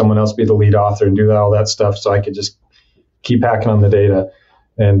rather have someone else be the lead author and do all that stuff so I could just keep hacking on the data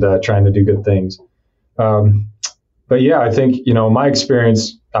and trying to do good things. But yeah, I think, my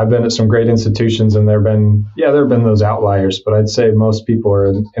experience, I've been at some great institutions and there have been those outliers, but I'd say most people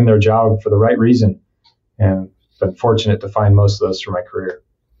are in their job for the right reason, and been fortunate to find most of those through my career.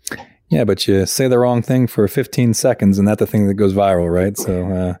 Yeah, but you say the wrong thing for 15 seconds and that's the thing that goes viral, right?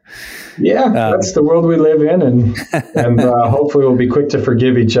 So, that's the world we live in, and hopefully we'll be quick to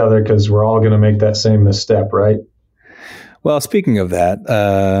forgive each other because we're all going to make that same misstep, right? Well, speaking of that,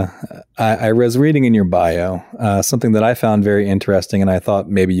 I was reading in your bio something that I found very interesting, and I thought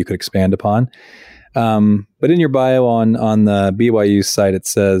maybe you could expand upon. But in your bio on the BYU site, it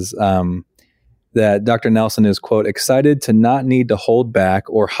says that Dr. Nelson is, quote, excited to not need to hold back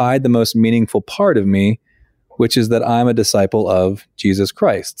or hide the most meaningful part of me, which is that I'm a disciple of Jesus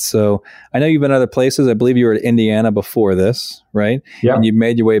Christ. So I know you've been other places. I believe you were at Indiana before this, right? Yeah. And you've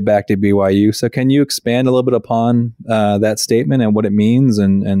made your way back to BYU. So can you expand a little bit upon that statement and what it means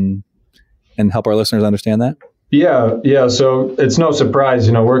and help our listeners understand that? Yeah. So it's no surprise,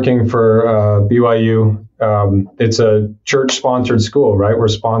 working for BYU, it's a church-sponsored school, right? We're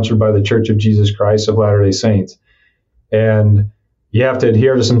sponsored by the Church of Jesus Christ of Latter-day Saints. And you have to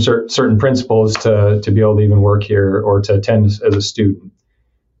adhere to some certain principles to be able to even work here or to attend as a student.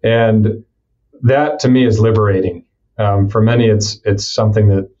 And that to me is liberating. For many, it's something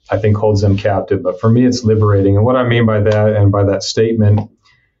that I think holds them captive, but for me, it's liberating. And what I mean by that and by that statement,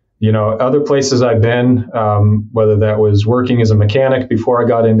 other places I've been, whether that was working as a mechanic before I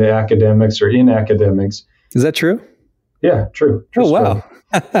got into academics or in academics. Is that true? Yeah, true. Oh, wow.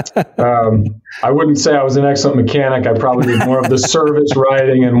 I wouldn't say I was an excellent mechanic. I probably did more of the service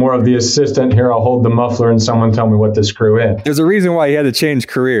writing and more of the assistant. Here, I'll hold the muffler and someone tell me what to screw in. There's a reason why you had to change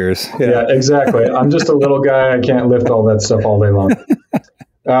careers. Yeah, exactly. I'm just a little guy. I can't lift all that stuff all day long.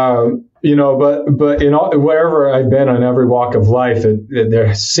 But wherever I've been on every walk of life,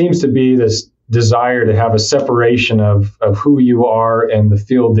 there seems to be this desire to have a separation of who you are and the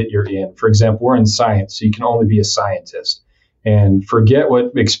field that you're in. For example, we're in science, so you can only be a scientist and forget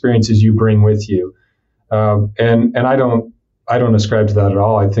what experiences you bring with you. And I don't ascribe to that at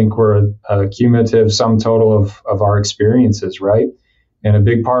all. I think we're a cumulative sum total of our experiences, right? And a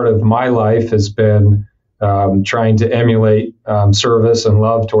big part of my life has been trying to emulate service and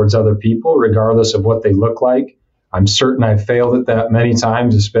love towards other people, regardless of what they look like. I'm certain I've failed at that many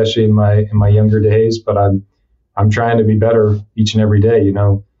times, especially in my younger days. But I'm trying to be better each and every day.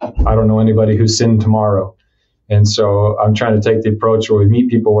 I don't know anybody who's sinned tomorrow, and so I'm trying to take the approach where we meet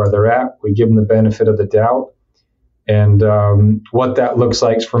people where they're at. We give them the benefit of the doubt, and what that looks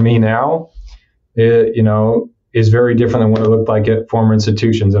like for me now, is very different than what it looked like at former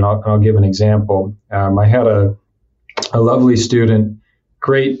institutions. And I'll give an example. I had a lovely student,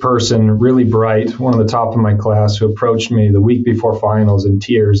 great person, really bright, one of the top of my class, who approached me the week before finals in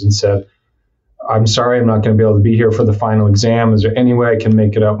tears and said, I'm sorry, I'm not going to be able to be here for the final exam. Is there any way I can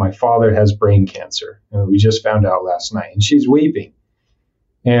make it up? My father has brain cancer. We just found out last night. And she's weeping.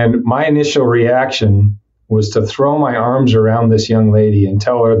 And my initial reaction was to throw my arms around this young lady and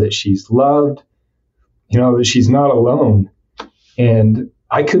tell her that she's loved, that she's not alone. And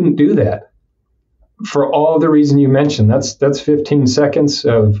I couldn't do that for all the reason you mentioned. That's 15 seconds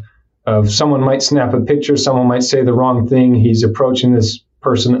of someone might snap a picture, someone might say the wrong thing. He's approaching this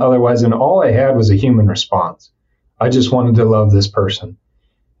person otherwise, and all I had was a human response. I just wanted to love this person.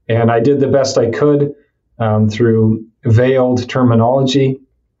 And I did the best I could through veiled terminology.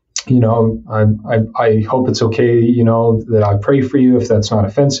 I hope it's okay, that I pray for you if that's not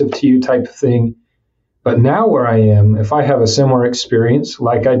offensive to you type of thing. But now where I am, if I have a similar experience,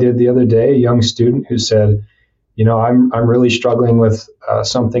 like I did the other day, a young student who said, I'm really struggling with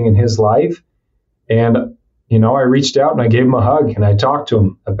something in his life. And, I reached out and I gave him a hug and I talked to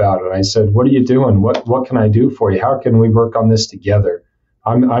him about it. I said, "What are you doing? What can I do for you? How can we work on this together?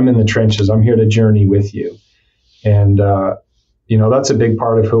 I'm in the trenches. I'm here to journey with you." And, that's a big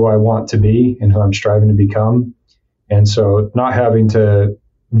part of who I want to be and who I'm striving to become. And so not having to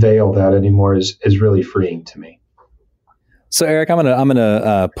veil that anymore is really freeing to me. So Eric, I'm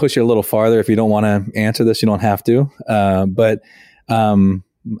gonna push you a little farther. If you don't want to answer this, you don't have to. But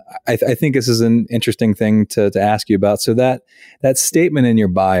I think this is an interesting thing to ask you about. So that statement in your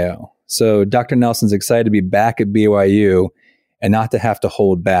bio. So Dr. Nelson's excited to be back at BYU and not to have to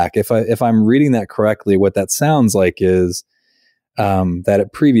hold back. If I'm reading that correctly, what that sounds like is that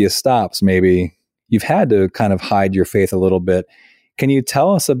at previous stops, maybe you've had to kind of hide your faith a little bit. Can you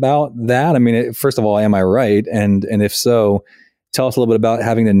tell us about that? I mean, first of all, am I right? And if so, tell us a little bit about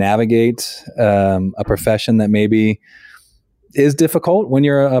having to navigate a profession that maybe is difficult when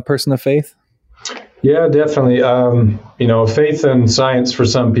you're a person of faith. Yeah, definitely. Faith and science for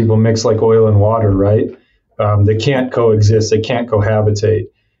some people mix like oil and water, right? They can't coexist. They can't cohabitate.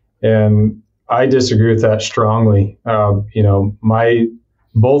 And I disagree with that strongly.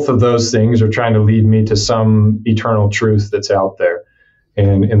 Both of those things are trying to lead me to some eternal truth that's out there.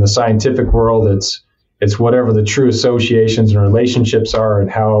 And in the scientific world, it's whatever the true associations and relationships are,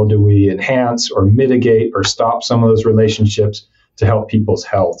 and how do we enhance or mitigate or stop some of those relationships to help people's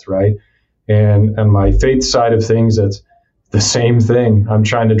health, right? And my faith side of things, that's the same thing. I'm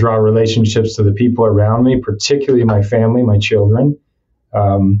trying to draw relationships to the people around me, particularly my family, my children,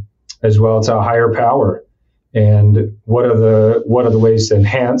 as well as a higher power. And what are the ways to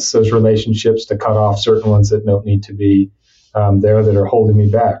enhance those relationships, to cut off certain ones that don't need to be there, that are holding me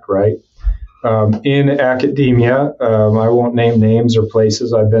back, right? In academia, I won't name names or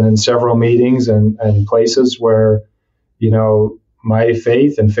places. I've been in several meetings and places where, my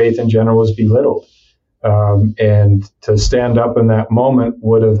faith and faith in general was belittled. And to stand up in that moment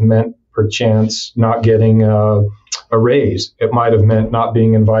would have meant perchance not getting a raise. It might have meant not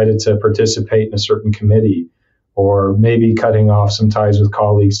being invited to participate in a certain committee, or maybe cutting off some ties with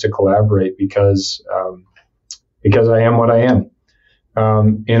colleagues to collaborate because I am what I am.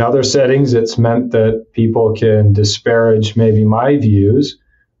 In other settings, it's meant that people can disparage maybe my views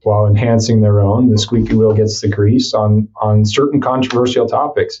while enhancing their own. The squeaky wheel gets the grease on certain controversial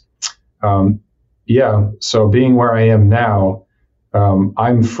topics. So being where I am now,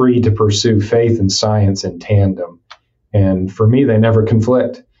 I'm free to pursue faith and science in tandem. And for me, they never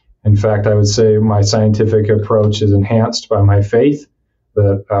conflict. In fact, I would say my scientific approach is enhanced by my faith,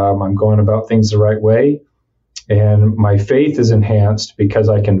 that I'm going about things the right way. And my faith is enhanced because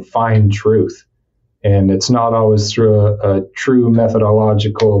I can find truth. And it's not always through a true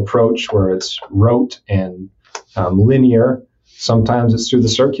methodological approach where it's rote and linear. Sometimes it's through the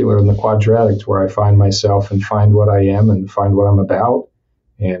circular and the quadratic, where I find myself and find what I am and find what I'm about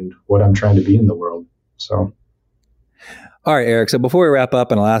and what I'm trying to be in the world. So. All right, Eric. So before we wrap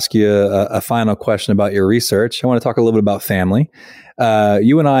up, and I'll ask you a final question about your research, I want to talk a little bit about family.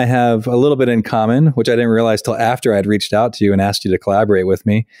 You and I have a little bit in common, which I didn't realize till after I'd reached out to you and asked you to collaborate with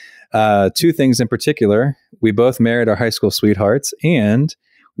me. Two things in particular. We both married our high school sweethearts, and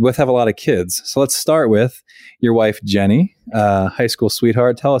we both have a lot of kids. So let's start with your wife, Jenny, high school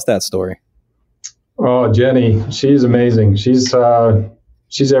sweetheart. Tell us that story. Oh, Jenny, she's amazing. She's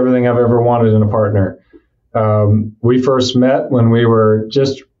everything I've ever wanted in a partner. We first met when we were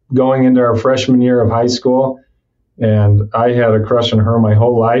just going into our freshman year of high school, and I had a crush on her my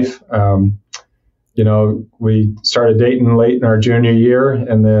whole life. We started dating late in our junior year,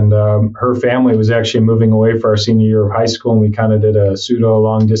 and then her family was actually moving away for our senior year of high school, and we kind of did a pseudo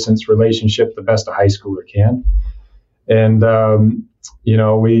long distance relationship, the best a high schooler can. And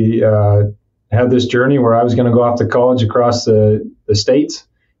we had this journey where I was going to go off to college across the states.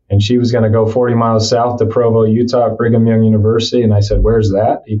 And she was going to go 40 miles south to Provo, Utah, at Brigham Young University. And I said, "Where's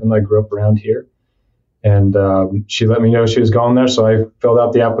that?" Even though I grew up around here. And she let me know she was going there. So I filled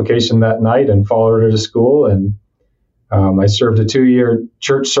out the application that night and followed her to school. And I served a 2-year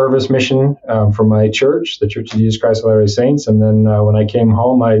church service mission for my church, the Church of Jesus Christ of Latter-day Saints. And then when I came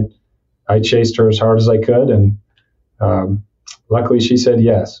home, I chased her as hard as I could. And luckily she said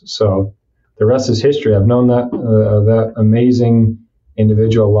yes. So the rest is history. I've known that amazing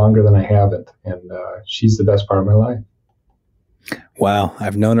individual longer than I haven't, and she's the best part of my life. Wow,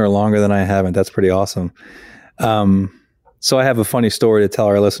 I've known her longer than I haven't. That's pretty awesome. So I have a funny story to tell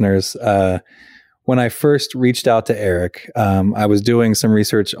our listeners. When I first reached out to Eric, I was doing some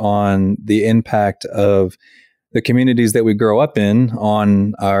research on the impact of the communities that we grow up in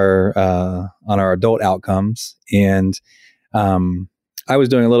on our adult outcomes, and I was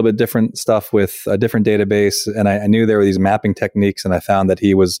doing a little bit different stuff with a different database, and I knew there were these mapping techniques, and I found that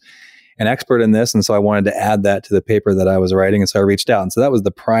he was an expert in this, and so I wanted to add that to the paper that I was writing, and so I reached out. And so that was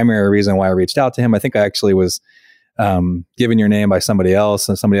the primary reason why I reached out to him. I think I actually was given your name by somebody else,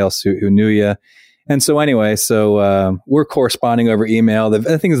 and somebody else who knew you. And so anyway, we're corresponding over email.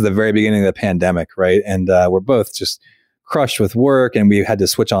 I think it was the very beginning of the pandemic, right? And we're both just crushed with work, and we had to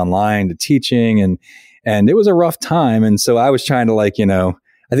switch online to teaching, and it was a rough time. And so I was trying to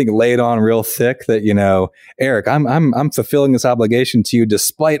I think lay it on real thick that, Eric, I'm fulfilling this obligation to you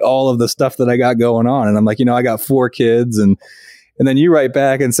despite all of the stuff that I got going on. And I'm like, I got 4 kids, and then you write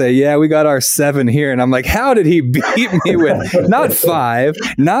back and say, yeah, we got our 7 here. And I'm like, how did he beat me with not 5,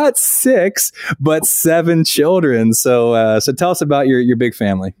 not 6, but 7 children? So tell us about your big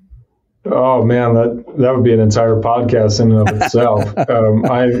family. Oh man, that would be an entire podcast in and of itself.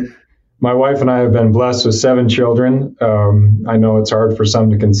 My wife and I have been blessed with 7 children. I know it's hard for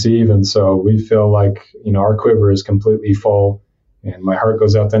some to conceive, and so we feel like our quiver is completely full. And my heart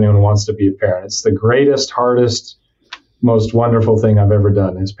goes out to anyone who wants to be a parent. It's the greatest, hardest, most wonderful thing I've ever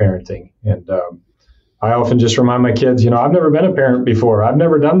done is parenting. And I often just remind my kids, I've never been a parent before. I've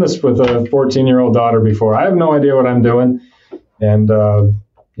never done this with a 14-year-old daughter before. I have no idea what I'm doing. And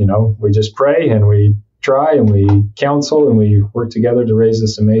we just pray and we try and we counsel and we work together to raise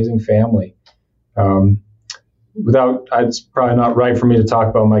this amazing family. It's probably not right for me to talk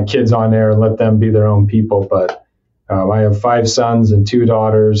about my kids on air and let them be their own people, but I have 5 sons and 2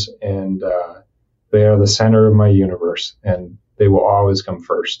 daughters, and they are the center of my universe, and they will always come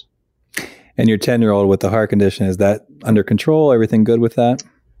first. And your 10-year-old with the heart condition, is that under control? Everything good with that?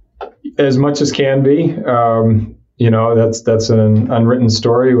 As much as can be. That's an unwritten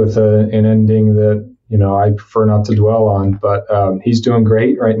story with an ending that I prefer not to dwell on, but he's doing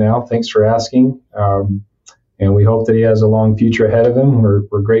great right now. Thanks for asking. And we hope that he has a long future ahead of him.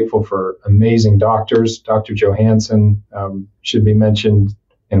 We're grateful for amazing doctors. Dr. Johansson should be mentioned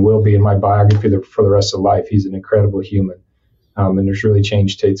and will be in my biography for the rest of life. He's an incredible human and has really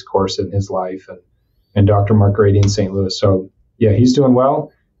changed Tate's course in his life. And Dr. Mark Grady in St. Louis. So, yeah, he's doing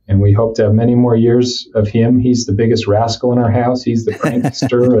well. And we hope to have many more years of him. He's the biggest rascal in our house. He's the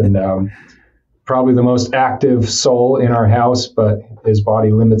prankster and probably the most active soul in our house, but his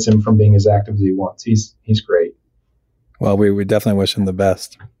body limits him from being as active as he wants. He's great. Well, we definitely wish him the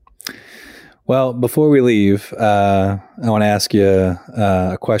best. Well, before we leave, I want to ask you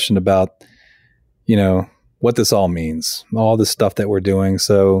a question about, what this all means, all the stuff that we're doing.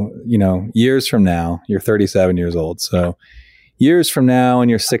 So, years from now, you're 37 years old. So years from now in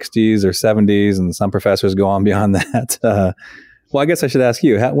your 60s or 70s, and some professors go on beyond that. Well, I guess I should ask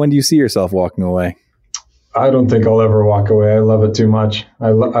you, when do you see yourself walking away? I don't think I'll ever walk away. I love it too much.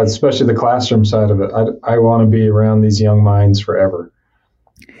 Especially the classroom side of it. I want to be around these young minds forever.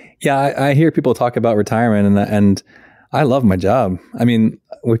 Yeah, I hear people talk about retirement, and I love my job. I mean,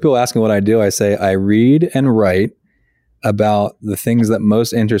 when people ask me what I do, I say I read and write about the things that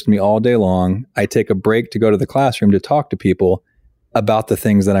most interest me all day long. I take a break to go to the classroom to talk to people about the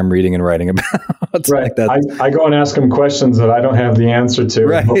things that I'm reading and writing about. Right. I go and ask them questions that I don't have the answer to.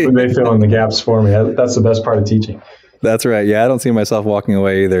 Right. Hopefully they fill in the gaps for me. That's the best part of teaching. That's right. Yeah, I don't see myself walking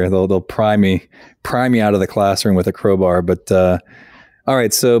away either. They'll pry me out of the classroom with a crowbar. But all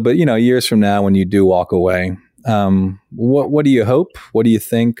right. So, but years from now, when you do walk away, what do you hope? What do you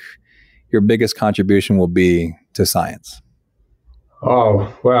think your biggest contribution will be to science?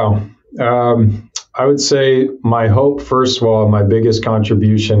 Oh, wow. I would say my hope, first of all, my biggest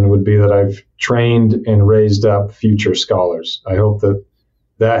contribution would be that I've trained and raised up future scholars. I hope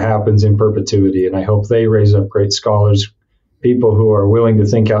that happens in perpetuity, and I hope they raise up great scholars, people who are willing to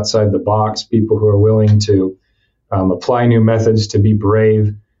think outside the box, people who are willing to apply new methods, to be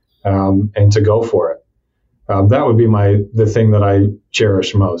brave, and to go for it. That would be the thing that I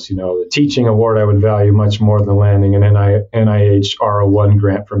cherish most. The teaching award I would value much more than landing an NIH R01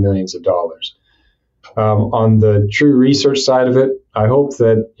 grant for millions of dollars. On the true research side of it, I hope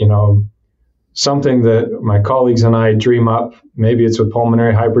that, something that my colleagues and I dream up, maybe it's with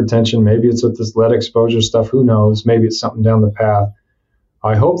pulmonary hypertension, maybe it's with this lead exposure stuff, who knows, maybe it's something down the path.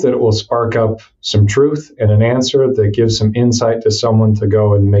 I hope that it will spark up some truth and an answer that gives some insight to someone to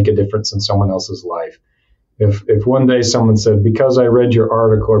go and make a difference in someone else's life. If one day someone said, because I read your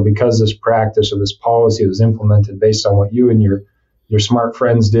article, or because this practice or this policy was implemented based on what you and your smart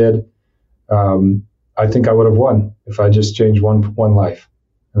friends did, I think I would have won if I just changed one life.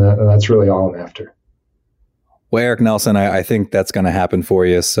 And that's really all I'm after. Well, Eric Nelson, I think that's going to happen for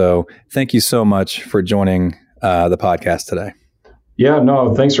you. So thank you so much for joining the podcast today. Yeah,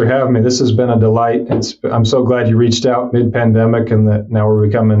 no, thanks for having me. This has been a delight. I'm so glad you reached out mid-pandemic and that now we're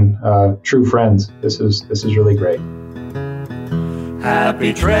becoming true friends. This is really great.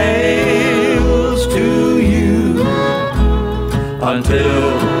 Happy trails to you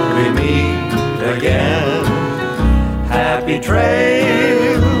until we meet again. Happy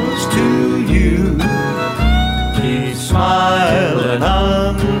trails to you. Keep smiling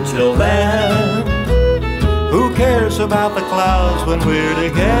until then. Who cares about the clouds when we're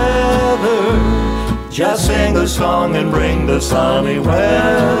together? Just sing a song and bring the sunny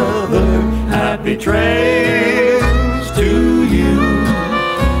weather. Happy trails to you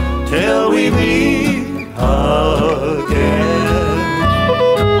till we meet again.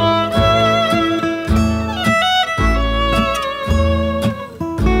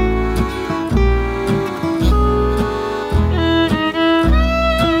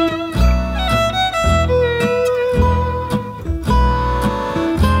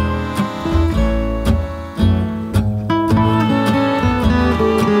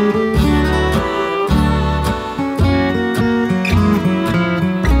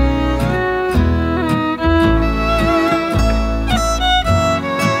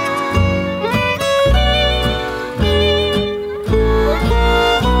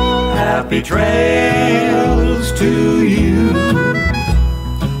 Happy trails to you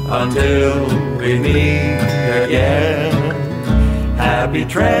until we meet again. Happy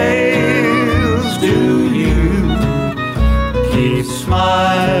trails to you. Keep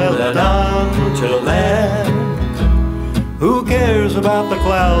smiling until then. Who cares about the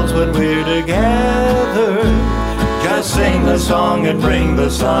clouds when we're together? Just sing the song and bring the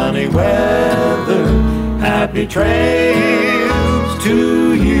sunny weather. Happy trails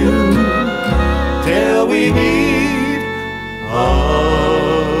to you till we meet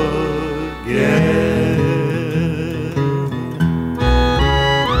again.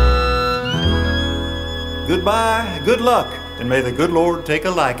 Goodbye, good luck, and may the good Lord take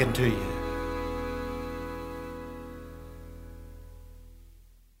a liking to you.